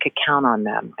knew I could count on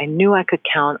them. I knew I could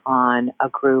count on a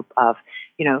group of,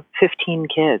 15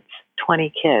 kids,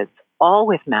 20 kids, all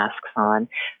with masks on,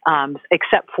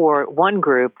 except for one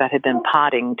group that had been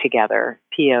podding together,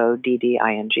 Podding,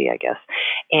 I guess.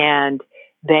 And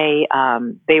they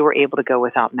were able to go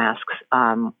without masks,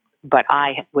 but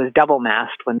I was double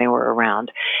masked when they were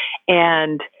around.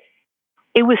 And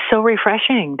it was so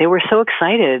refreshing. They were so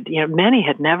excited. Many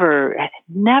had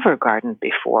never gardened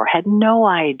before, had no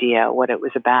idea what it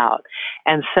was about.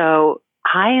 And so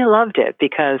I loved it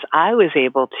because I was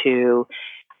able to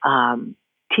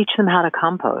teach them how to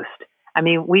compost. I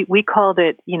mean, we called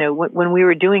it, when we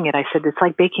were doing it, I said, it's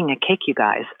like baking a cake, you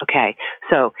guys. Okay,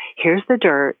 so here's the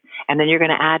dirt, and then you're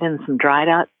going to add in some dried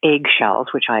out eggshells,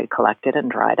 which I collected and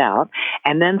dried out,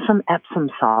 and then some Epsom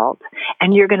salt,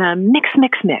 and you're going to mix,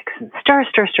 and stir.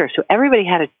 So everybody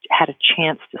had a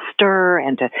chance to stir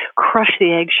and to crush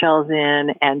the eggshells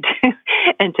in and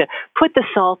and to put the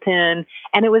salt in,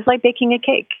 and it was like baking a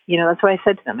cake. That's what I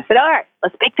said to them. I said, all right,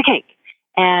 let's bake the cake.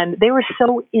 And they were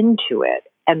so into it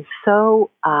and so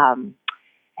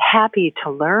happy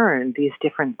to learn these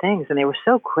different things. And they were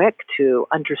so quick to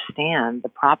understand the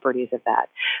properties of that.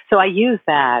 So I used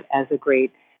that as a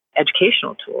great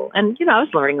educational tool. And, I was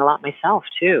learning a lot myself,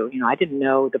 too. I didn't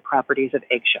know the properties of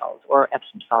eggshells or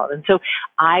Epsom salt. And so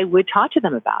I would talk to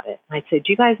them about it. And I'd say,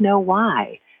 do you guys know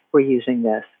why we're using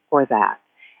this or that?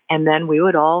 And then we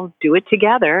would all do it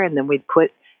together. And then we'd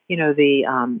put,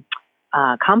 the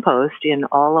compost in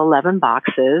all 11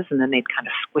 boxes, and then they'd kind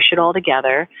of squish it all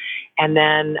together. And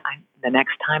then the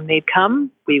next time they'd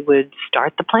come, we would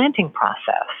start the planting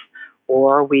process,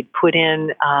 or we'd put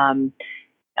in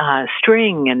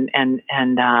string and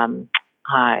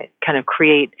kind of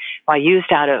create. Well,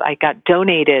 I got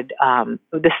donated.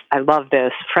 This, I love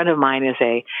this. A friend of mine is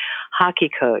a hockey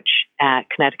coach at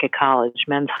Connecticut College,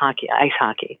 men's hockey, ice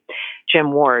hockey,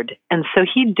 Jim Ward. And so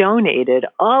he donated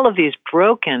all of these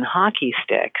broken hockey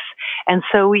sticks. And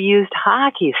so we used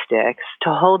hockey sticks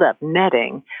to hold up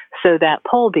netting so that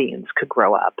pole beans could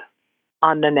grow up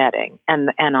on the netting and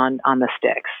on the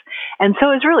sticks. And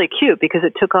so it was really cute because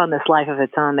it took on this life of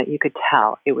its own that you could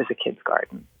tell it was a kid's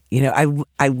garden.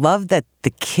 I love that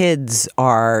the kids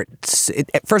are,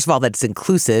 first of all, that it's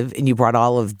inclusive and you brought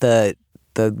all of the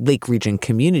Lake Region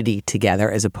community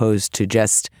together as opposed to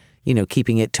just,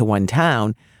 keeping it to one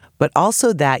town, but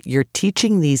also that you're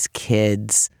teaching these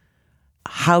kids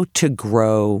how to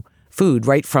grow food,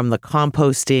 right from the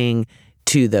composting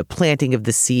to the planting of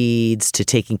the seeds, to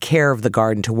taking care of the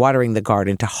garden, to watering the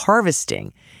garden, to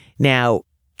harvesting. Now,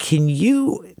 can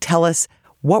you tell us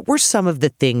what were some of the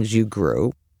things you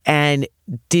grew? And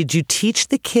did you teach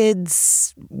the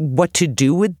kids what to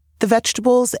do with the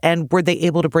vegetables? And were they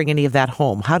able to bring any of that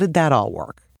home? How did that all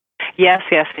work? Yes.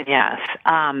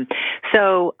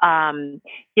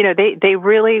 They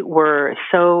really were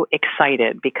so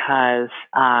excited because,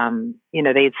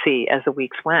 they'd see as the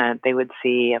weeks went, they would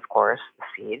see, of course, the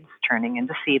seeds turning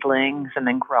into seedlings and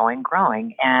then growing.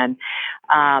 And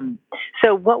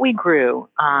so what we grew,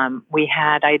 I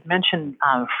had mentioned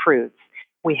fruits.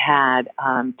 We had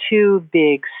 2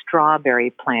 big strawberry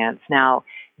plants. Now,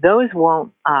 those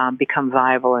won't become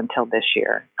viable until this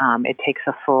year. It takes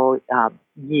a full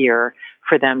year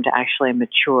for them to actually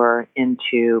mature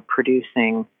into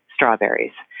producing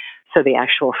strawberries, so the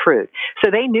actual fruit. So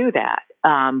they knew that,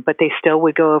 but they still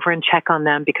would go over and check on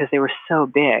them because they were so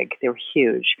big. They were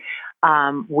huge.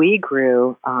 We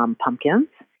grew pumpkins.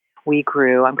 We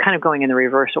grew, I'm kind of going in the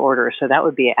reverse order, so that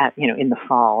would be in the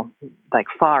fall, like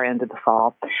far into the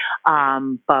fall.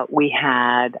 But we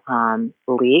had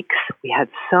leeks. We had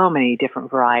so many different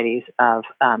varieties of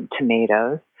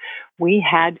tomatoes. We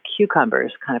had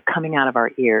cucumbers kind of coming out of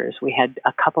our ears. We had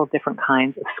a couple of different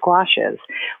kinds of squashes.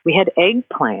 We had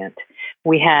eggplant.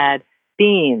 We had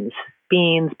beans.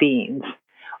 We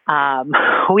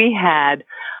had,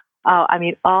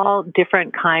 all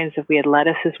different kinds of, we had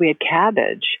lettuces, we had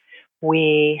cabbage.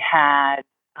 We had,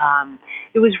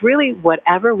 it was really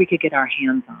whatever we could get our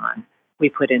hands on, we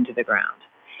put into the ground.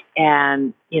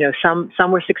 And,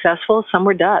 some were successful, some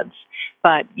were duds.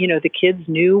 But, the kids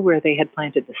knew where they had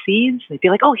planted the seeds. They'd be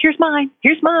like, oh, here's mine.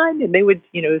 And they would,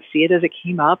 see it as it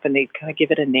came up, and they'd kind of give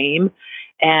it a name.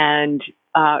 And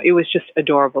it was just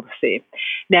adorable to see.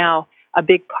 Now, a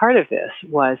big part of this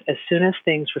was as soon as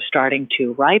things were starting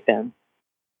to ripen,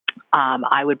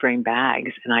 I would bring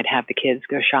bags and I'd have the kids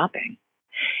go shopping.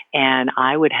 And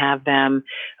I would have them,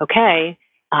 okay,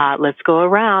 let's go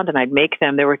around, and I'd make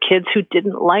them. There were kids who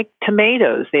didn't like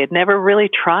tomatoes. They had never really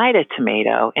tried a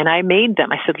tomato. And I made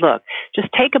them. I said, look, just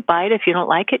take a bite. If you don't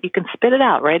like it, you can spit it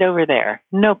out right over there.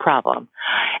 No problem.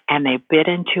 And they bit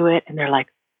into it, and they're like,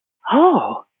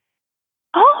 oh,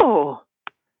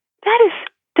 that is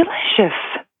delicious.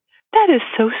 That is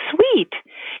so sweet.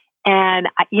 And,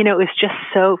 it was just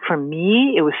so, for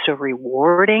me, it was so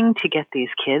rewarding to get these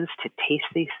kids to taste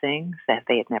these things that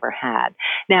they had never had.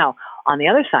 Now, on the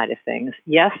other side of things,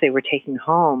 yes, they were taking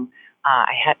home.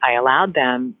 I allowed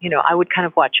them, I would kind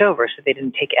of watch over so they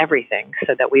didn't take everything,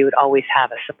 so that we would always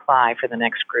have a supply for the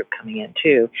next group coming in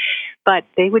too. But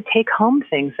they would take home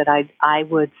things that I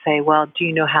would say, well, do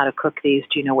you know how to cook these?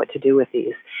 Do you know what to do with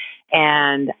these?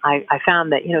 And I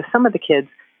found that, some of the kids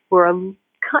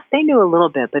they knew a little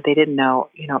bit, but they didn't know,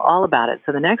 all about it.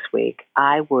 So the next week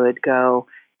I'd go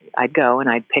and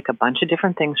I'd pick a bunch of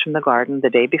different things from the garden the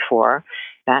day before.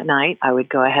 That night I would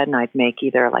go ahead and I'd make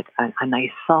either like a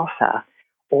nice salsa,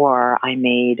 or I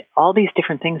made all these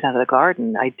different things out of the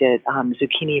garden. I did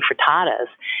zucchini frittatas,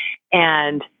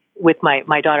 and with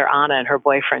my daughter Anna and her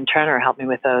boyfriend Turner helped me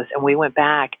with those. And we went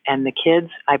back, and the kids,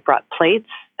 I brought plates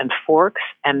and forks,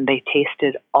 and they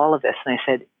tasted all of this. And I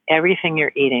said, everything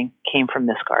you're eating came from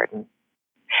this garden.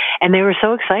 And they were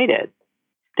so excited.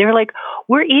 They were like,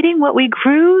 we're eating what we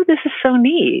grew. This is so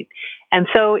neat. And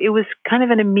so it was kind of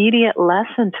an immediate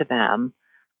lesson to them.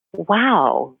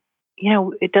 Wow.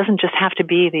 It doesn't just have to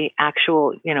be the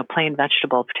actual, plain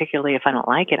vegetable, particularly if I don't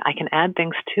like it. I can add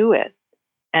things to it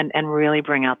and really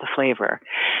bring out the flavor.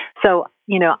 So,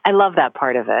 I love that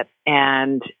part of it.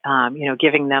 And,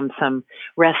 giving them some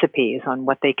recipes on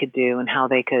what they could do and how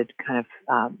they could kind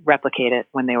of replicate it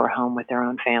when they were home with their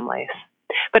own families.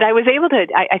 But I was able to,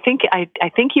 I think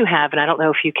you have, and I don't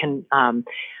know if you can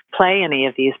play any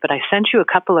of these, but I sent you a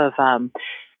couple of, I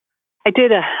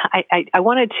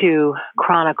wanted to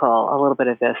chronicle a little bit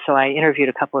of this. So I interviewed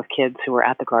a couple of kids who were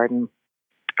at the garden.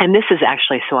 And this is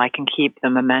actually so I can keep the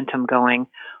momentum going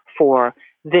for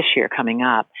this year coming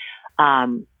up.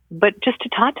 But just to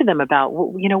talk to them about,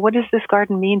 what does this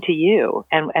garden mean to you?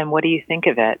 And what do you think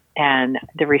of it? And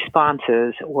the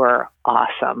responses were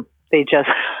awesome.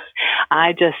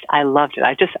 I loved it.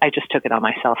 I just took it on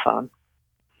my cell phone.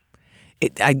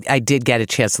 I did get a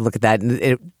chance to look at that,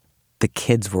 and the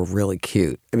kids were really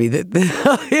cute. I mean,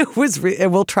 it was,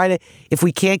 and we'll try to, if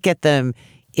we can't get them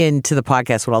into the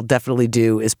podcast, what I'll definitely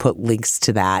do is put links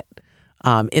to that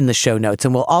in the show notes.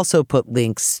 And we'll also put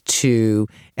links to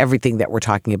everything that we're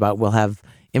talking about. We'll have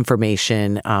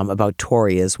information about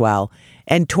Tori as well.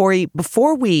 And Tori,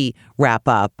 before we wrap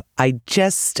up, I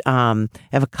just have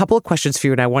a couple of questions for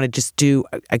you. And I want to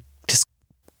I just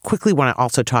quickly want to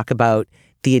also talk about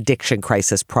the Addiction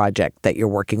Crisis Project that you're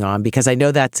working on, because I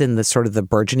know that's in the sort of the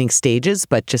burgeoning stages,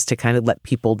 but just to kind of let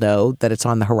people know that it's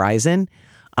on the horizon.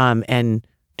 And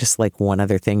just like one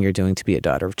other thing you're doing to be a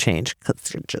daughter of change,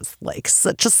 because you're just like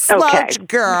such a sludge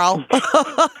girl.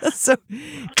 So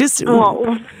just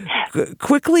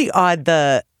quickly on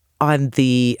the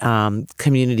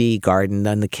community garden,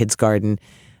 on the kids' garden,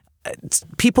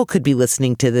 people could be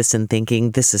listening to this and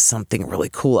thinking, this is something really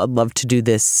cool. I'd love to do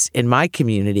this in my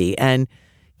community. And,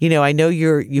 I know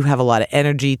you have a lot of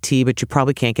energy, T, but you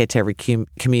probably can't get to every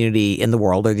community in the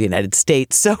world or the United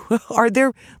States. So are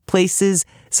there places,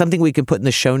 something we can put in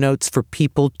the show notes for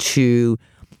people to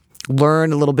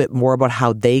learn a little bit more about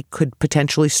how they could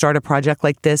potentially start a project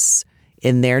like this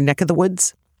in their neck of the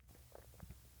woods?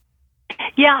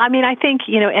 Yeah, I mean, I think,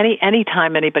 any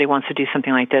time anybody wants to do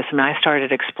something like this, I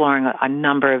started exploring a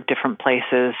number of different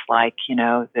places, like,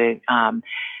 the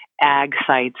ag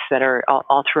sites that are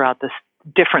all throughout this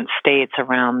different states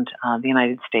around the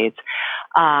United States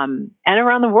and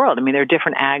around the world. There are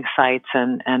different ag sites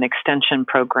and extension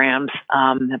programs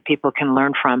that people can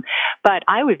learn from. But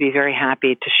I would be very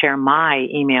happy to share my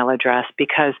email address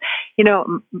because,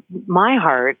 my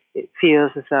heart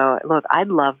feels as though, look, I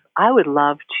would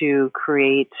love to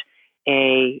create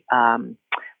a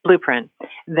blueprint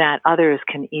that others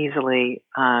can easily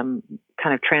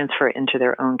kind of transfer into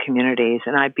their own communities.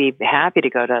 And I'd be happy to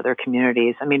go to other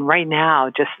communities. Right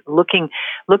now, just looking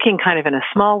kind of in a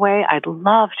small way, I'd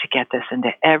love to get this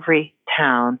into every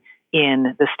town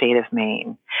in the state of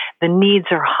Maine. The needs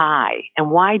are high. And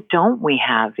why don't we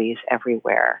have these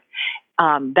everywhere?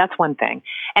 That's one thing.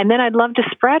 And then I'd love to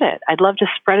spread it. I'd love to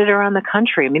spread it around the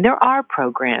country. There are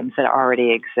programs that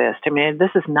already exist.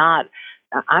 This is not,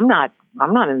 I'm not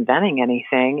inventing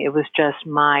anything. It was just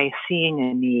my seeing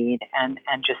a need and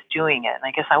just doing it. And I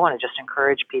guess I want to just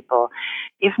encourage people,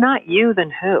 if not you,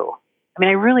 then who?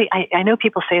 I know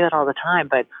people say that all the time,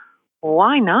 but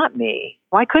why not me?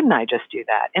 Why couldn't I just do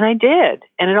that? And I did.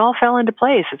 And it all fell into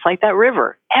place. It's like that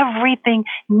river. Everything,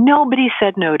 nobody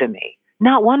said no to me.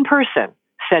 Not one person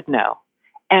said no.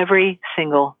 Every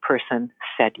single person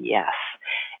said yes.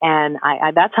 And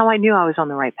that's how I knew I was on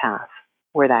the right path,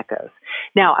 where that goes.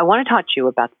 Now, I want to talk to you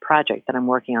about the project that I'm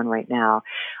working on right now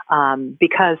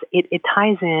because it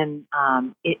ties in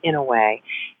a way.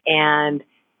 And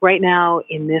right now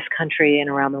in this country and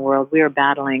around the world, we are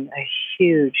battling a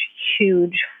huge,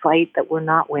 huge fight that we're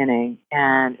not winning,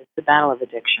 and it's the battle of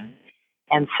addiction.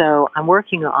 And so I'm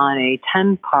working on a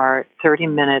 10-part, 30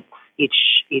 minutes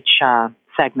each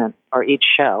segment or each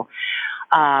show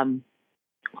on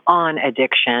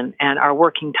addiction. And our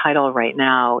working title right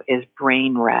now is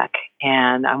Brain Wreck.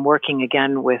 And I'm working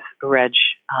again with Reg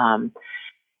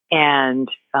and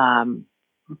a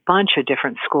bunch of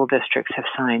different school districts have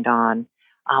signed on,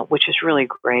 which is really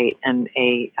great. And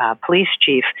a police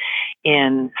chief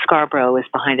in Scarborough is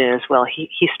behind it as well.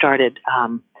 He started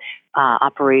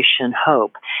Operation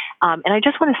Hope. And I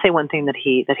just want to say one thing that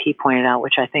he pointed out,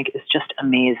 which I think is just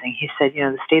amazing. He said,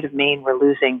 the state of Maine, we're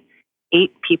losing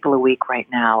 8 people a week right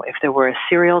now. If there were a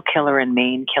serial killer in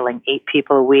Maine killing 8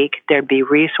 people a week, there'd be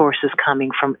resources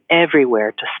coming from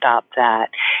everywhere to stop that.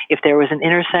 If there was an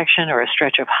intersection or a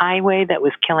stretch of highway that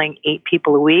was killing 8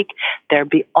 people a week, there'd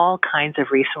be all kinds of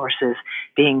resources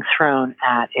being thrown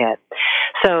at it.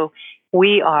 So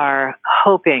we are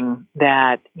hoping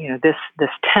that, this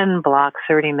 10-block,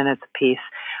 30 minutes apiece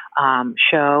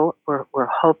show, we're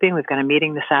hoping, we've got a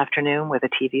meeting this afternoon with a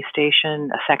TV station,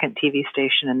 a second TV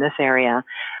station in this area.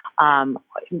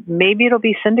 Maybe it'll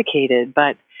be syndicated,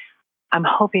 but I'm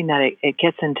hoping that it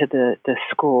gets into the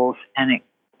schools and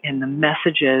the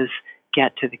messages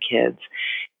get to the kids.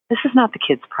 This is not the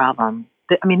kids' problem.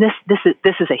 This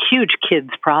is a huge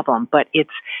kids' problem, but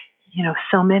it's,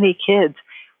 so many kids,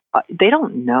 they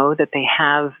don't know that they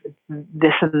have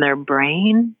this in their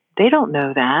brain. They don't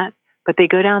know that, but they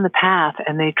go down the path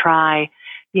and they try,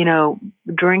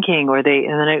 drinking,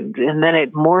 and then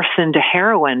it morphs into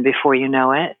heroin before you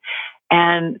know it,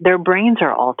 and their brains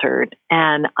are altered.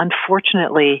 And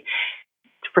unfortunately,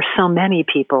 for so many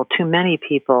people, too many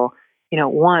people,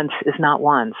 once is not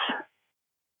once,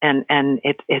 and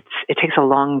it takes a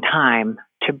long time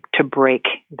to break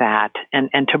that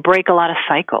and to break a lot of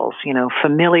cycles,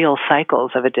 familial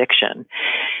cycles of addiction.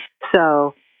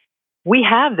 So we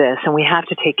have this and we have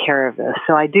to take care of this.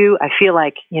 So I feel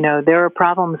like, there are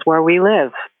problems where we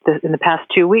live. In the past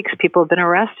 2 weeks, people have been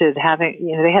arrested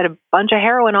they had a bunch of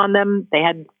heroin on them, they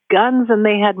had guns, and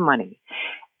they had money.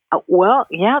 Well,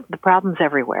 yeah, the problem's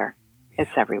everywhere. It's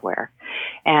everywhere.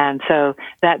 And so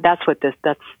that's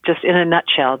just in a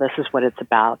nutshell, this is what it's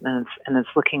about. And it's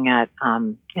looking at,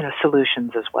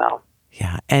 solutions as well.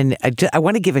 Yeah. And I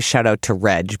want to give a shout out to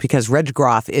Reg, because Reg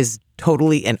Groff is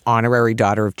totally an honorary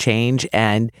daughter of change.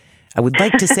 And I would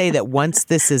like to say that once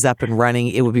this is up and running,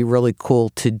 it would be really cool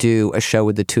to do a show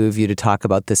with the two of you to talk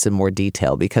about this in more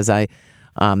detail, because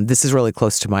this is really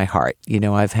close to my heart.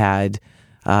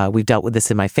 We've dealt with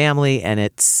this in my family, and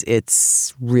it's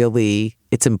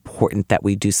important that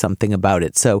we do something about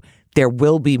it. So there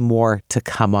will be more to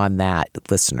come on that,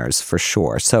 listeners, for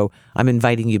sure. So I'm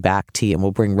inviting you back, T, and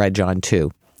we'll bring Reg on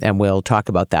too. and we'll talk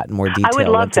about that in more I would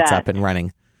detail love once it's that. up and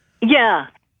running. Yeah,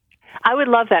 I would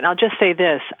love that. And I'll just say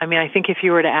this. I mean, I think if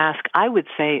you were to ask, I would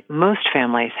say most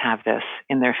families have this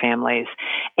in their families.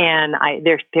 And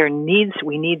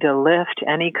we need to lift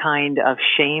any kind of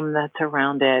shame that's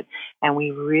around it. And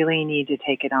we really need to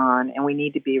take it on. And we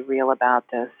need to be real about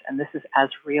this. And this is as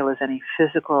real as any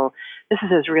physical, this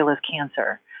is as real as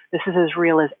cancer. This is as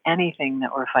real as anything that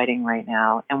we're fighting right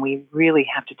now. And we really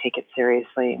have to take it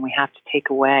seriously. And we have to take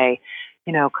away,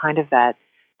 kind of that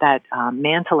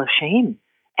mantle of shame.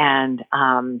 And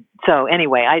so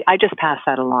anyway, I just passed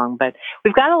that along. But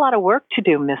we've got a lot of work to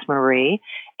do, Miss Marie.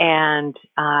 And,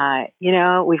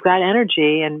 we've got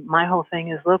energy. And my whole thing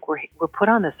is, look, we're put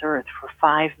on this earth for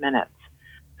 5 minutes.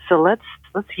 So let's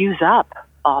use up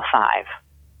all 5.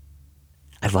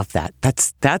 I love that. That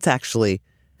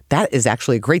is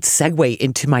actually a great segue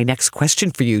into my next question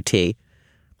for you, T.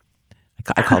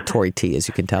 I call Tori T, as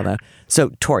you can tell now. So,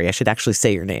 Tori, I should actually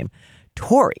say your name.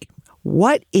 Tori,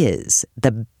 what is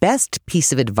the best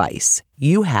piece of advice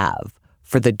you have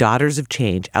for the Daughters of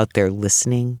Change out there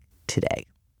listening today?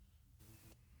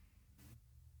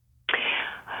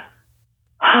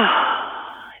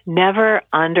 Never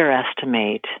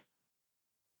underestimate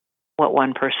what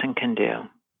one person can do.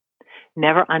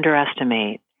 Never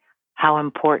underestimate how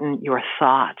important your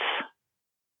thoughts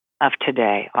of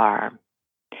today are.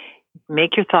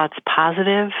 Make your thoughts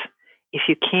positive. If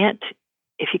you can't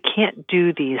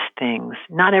do these things,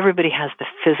 not everybody has the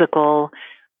physical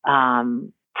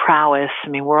prowess. I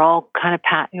mean, we're all kind of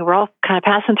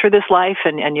passing through this life,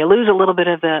 and you lose a little bit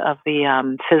of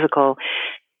the physical.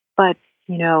 But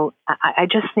I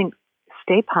just think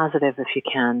stay positive if you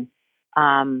can.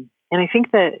 And I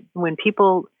think that when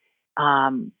people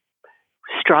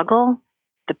struggle,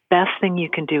 the best thing you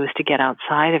can do is to get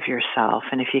outside of yourself.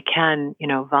 And if you can,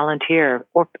 volunteer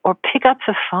or pick up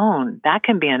the phone. That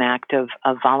can be an act of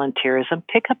volunteerism.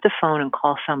 Pick up the phone and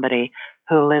call somebody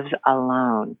who lives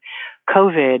alone.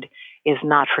 COVID is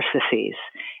not for sissies.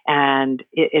 And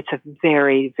it's a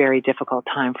very, very difficult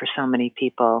time for so many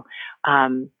people.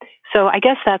 So I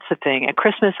guess that's the thing. At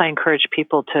Christmas, I encourage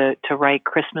people to write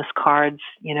Christmas cards,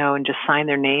 and just sign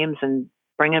their names and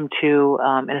bring them to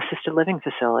an assisted living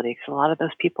facility, because a lot of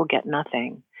those people get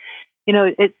nothing.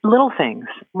 Little things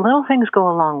go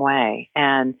a long way,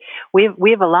 and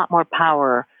we have a lot more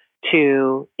power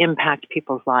to impact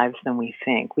people's lives than we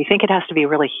think. We think it has to be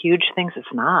really huge things. It's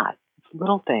not. It's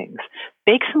little things.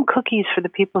 Bake some cookies for the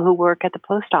people who work at the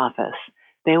post office.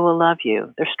 They will love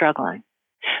you. They're struggling.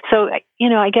 So,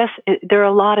 I guess there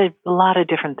are a lot of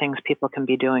different things people can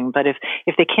be doing. But if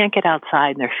they can't get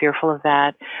outside and they're fearful of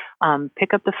that,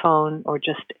 pick up the phone or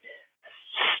just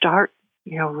start,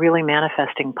 really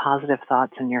manifesting positive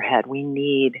thoughts in your head. We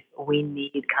need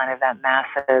kind of that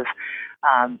massive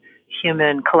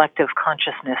human collective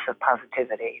consciousness of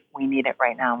positivity. We need it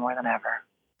right now more than ever.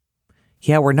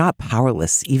 Yeah, we're not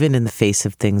powerless, even in the face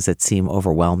of things that seem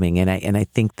overwhelming. And I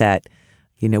think that,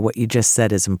 what you just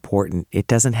said is important. It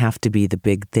doesn't have to be the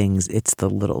big things. It's the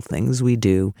little things we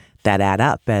do that add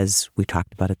up, as we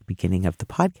talked about at the beginning of the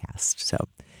podcast. So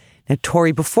now,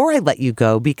 Tori, before I let you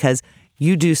go, because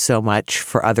you do so much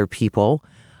for other people,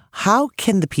 how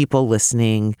can the people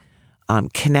listening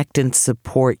connect and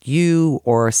support you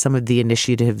or some of the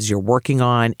initiatives you're working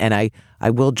on? And I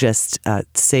will just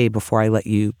say before I let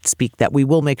you speak that we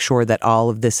will make sure that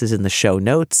all of this is in the show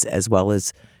notes, as well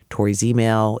as Tori's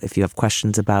email if you have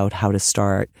questions about how to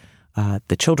start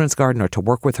the Children's Garden or to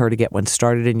work with her to get one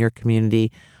started in your community.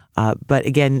 But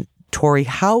again, Tori,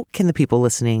 how can the people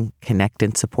listening connect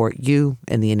and support you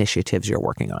and the initiatives you're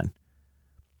working on?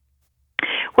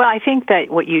 Well, I think that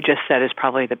what you just said is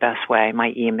probably the best way,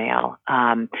 my email.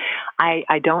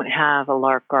 I don't have a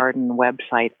Lark Garden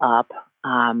website up,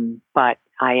 but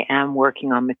I am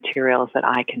working on materials that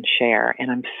I can share, and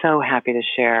I'm so happy to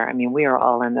share. I mean, we are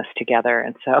all in this together,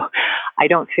 and so I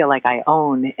don't feel like I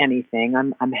own anything.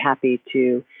 I'm happy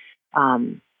to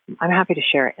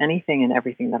share anything and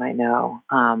everything that I know.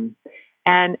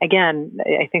 And again,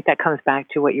 I think that comes back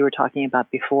to what you were talking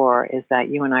about before, is that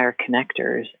you and I are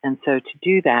connectors. And so to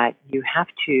do that, you have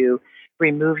to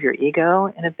remove your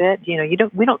ego in a bit.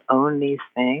 We don't own these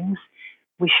things.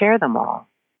 We share them all.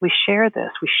 We share this.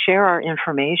 We share our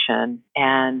information.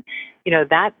 And,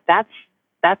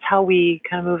 that's how we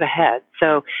kind of move ahead.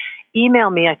 So email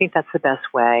me. I think that's the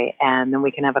best way. And then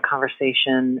we can have a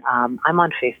conversation. I'm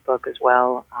on Facebook as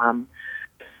well.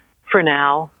 For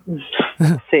now,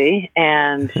 see,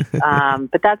 and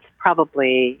but that's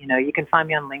probably, you can find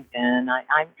me on LinkedIn.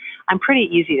 I'm pretty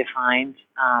easy to find.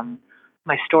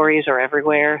 My stories are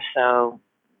everywhere, so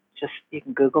just you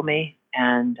can Google me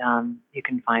and you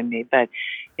can find me. But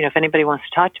if anybody wants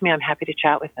to talk to me, I'm happy to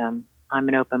chat with them. I'm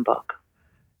an open book.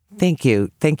 Thank you,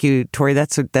 Tori.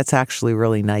 That's actually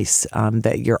really nice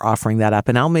that you're offering that up,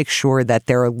 and I'll make sure that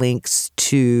there are links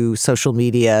to social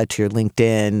media, to your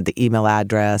LinkedIn, the email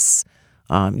address,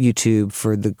 YouTube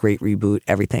for The Great Reboot,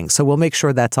 everything. So we'll make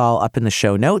sure that's all up in the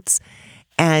show notes.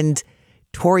 And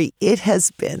Tori, it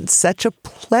has been such a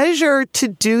pleasure to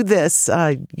do this.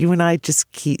 You and I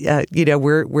just keep,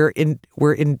 we're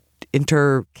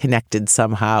interconnected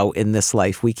somehow in this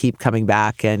life. We keep coming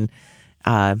back, and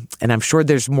I'm sure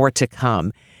there's more to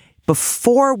come.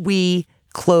 Before we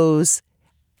close,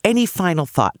 any final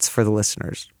thoughts for the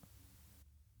listeners?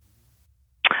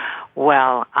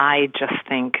 Well, I just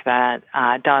think that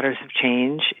Daughters of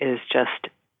Change is just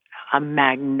a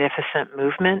magnificent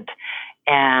movement.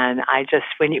 And I just,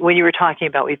 when you were talking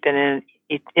about we've been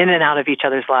in and out of each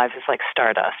other's lives, it's like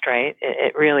stardust, right?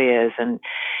 It really is. And,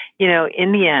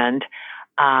 in the end,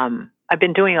 I've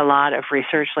been doing a lot of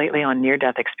research lately on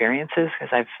near-death experiences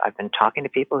because I've been talking to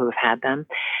people who have had them,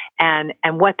 and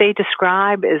what they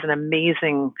describe is an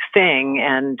amazing thing,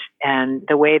 and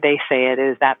the way they say it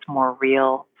is that's more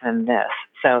real than this.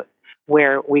 So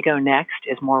where we go next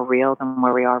is more real than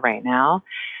where we are right now.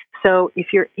 So if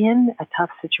you're in a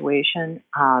tough situation,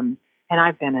 and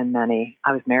I've been in many,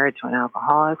 I was married to an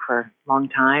alcoholic for a long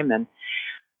time, and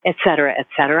et cetera, et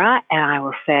cetera. And I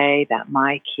will say that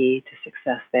my key to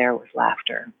success there was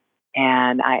laughter.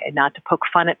 And not to poke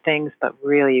fun at things, but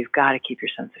really you've got to keep your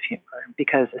sense of humor,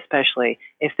 because especially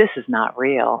if this is not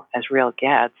real, as real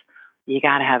gets, you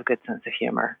got to have a good sense of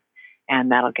humor,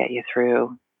 and that'll get you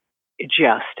through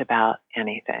just about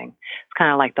anything. It's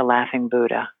kind of like the laughing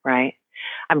Buddha, right?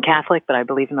 I'm Catholic, but I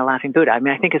believe in the laughing Buddha. I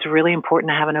mean, I think it's really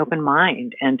important to have an open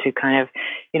mind and to kind of,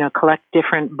 collect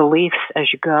different beliefs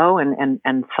as you go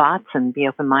and thoughts, and be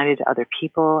open-minded to other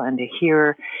people, and to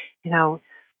hear,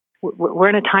 we're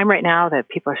in a time right now that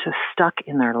people are so stuck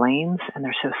in their lanes, and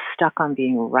they're so stuck on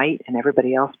being right and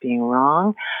everybody else being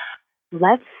wrong.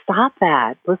 Let's stop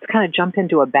that. Let's kind of jump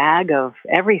into a bag of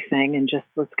everything and just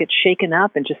let's get shaken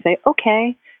up and just say,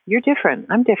 okay, you're different.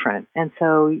 I'm different. And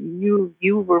so you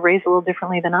were raised a little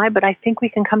differently than I, but I think we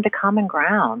can come to common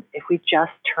ground if we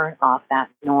just turn off that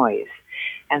noise.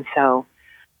 And so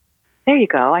there you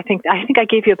go. I think I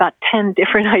gave you about 10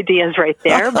 different ideas right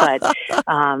there, but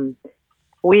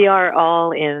we are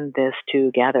all in this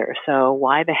together. So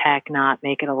why the heck not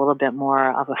make it a little bit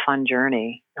more of a fun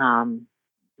journey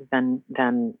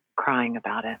than crying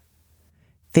about it?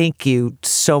 Thank you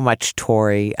so much,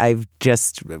 Tori. I've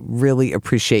just really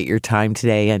appreciate your time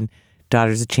today. And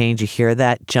Daughters of Change, you hear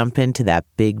that? Jump into that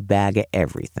big bag of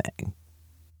everything.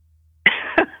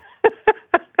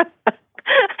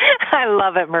 I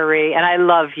love it, Marie, and I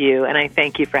love you, and I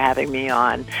thank you for having me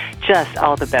on. Just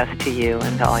all the best to you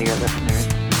and to all your listeners.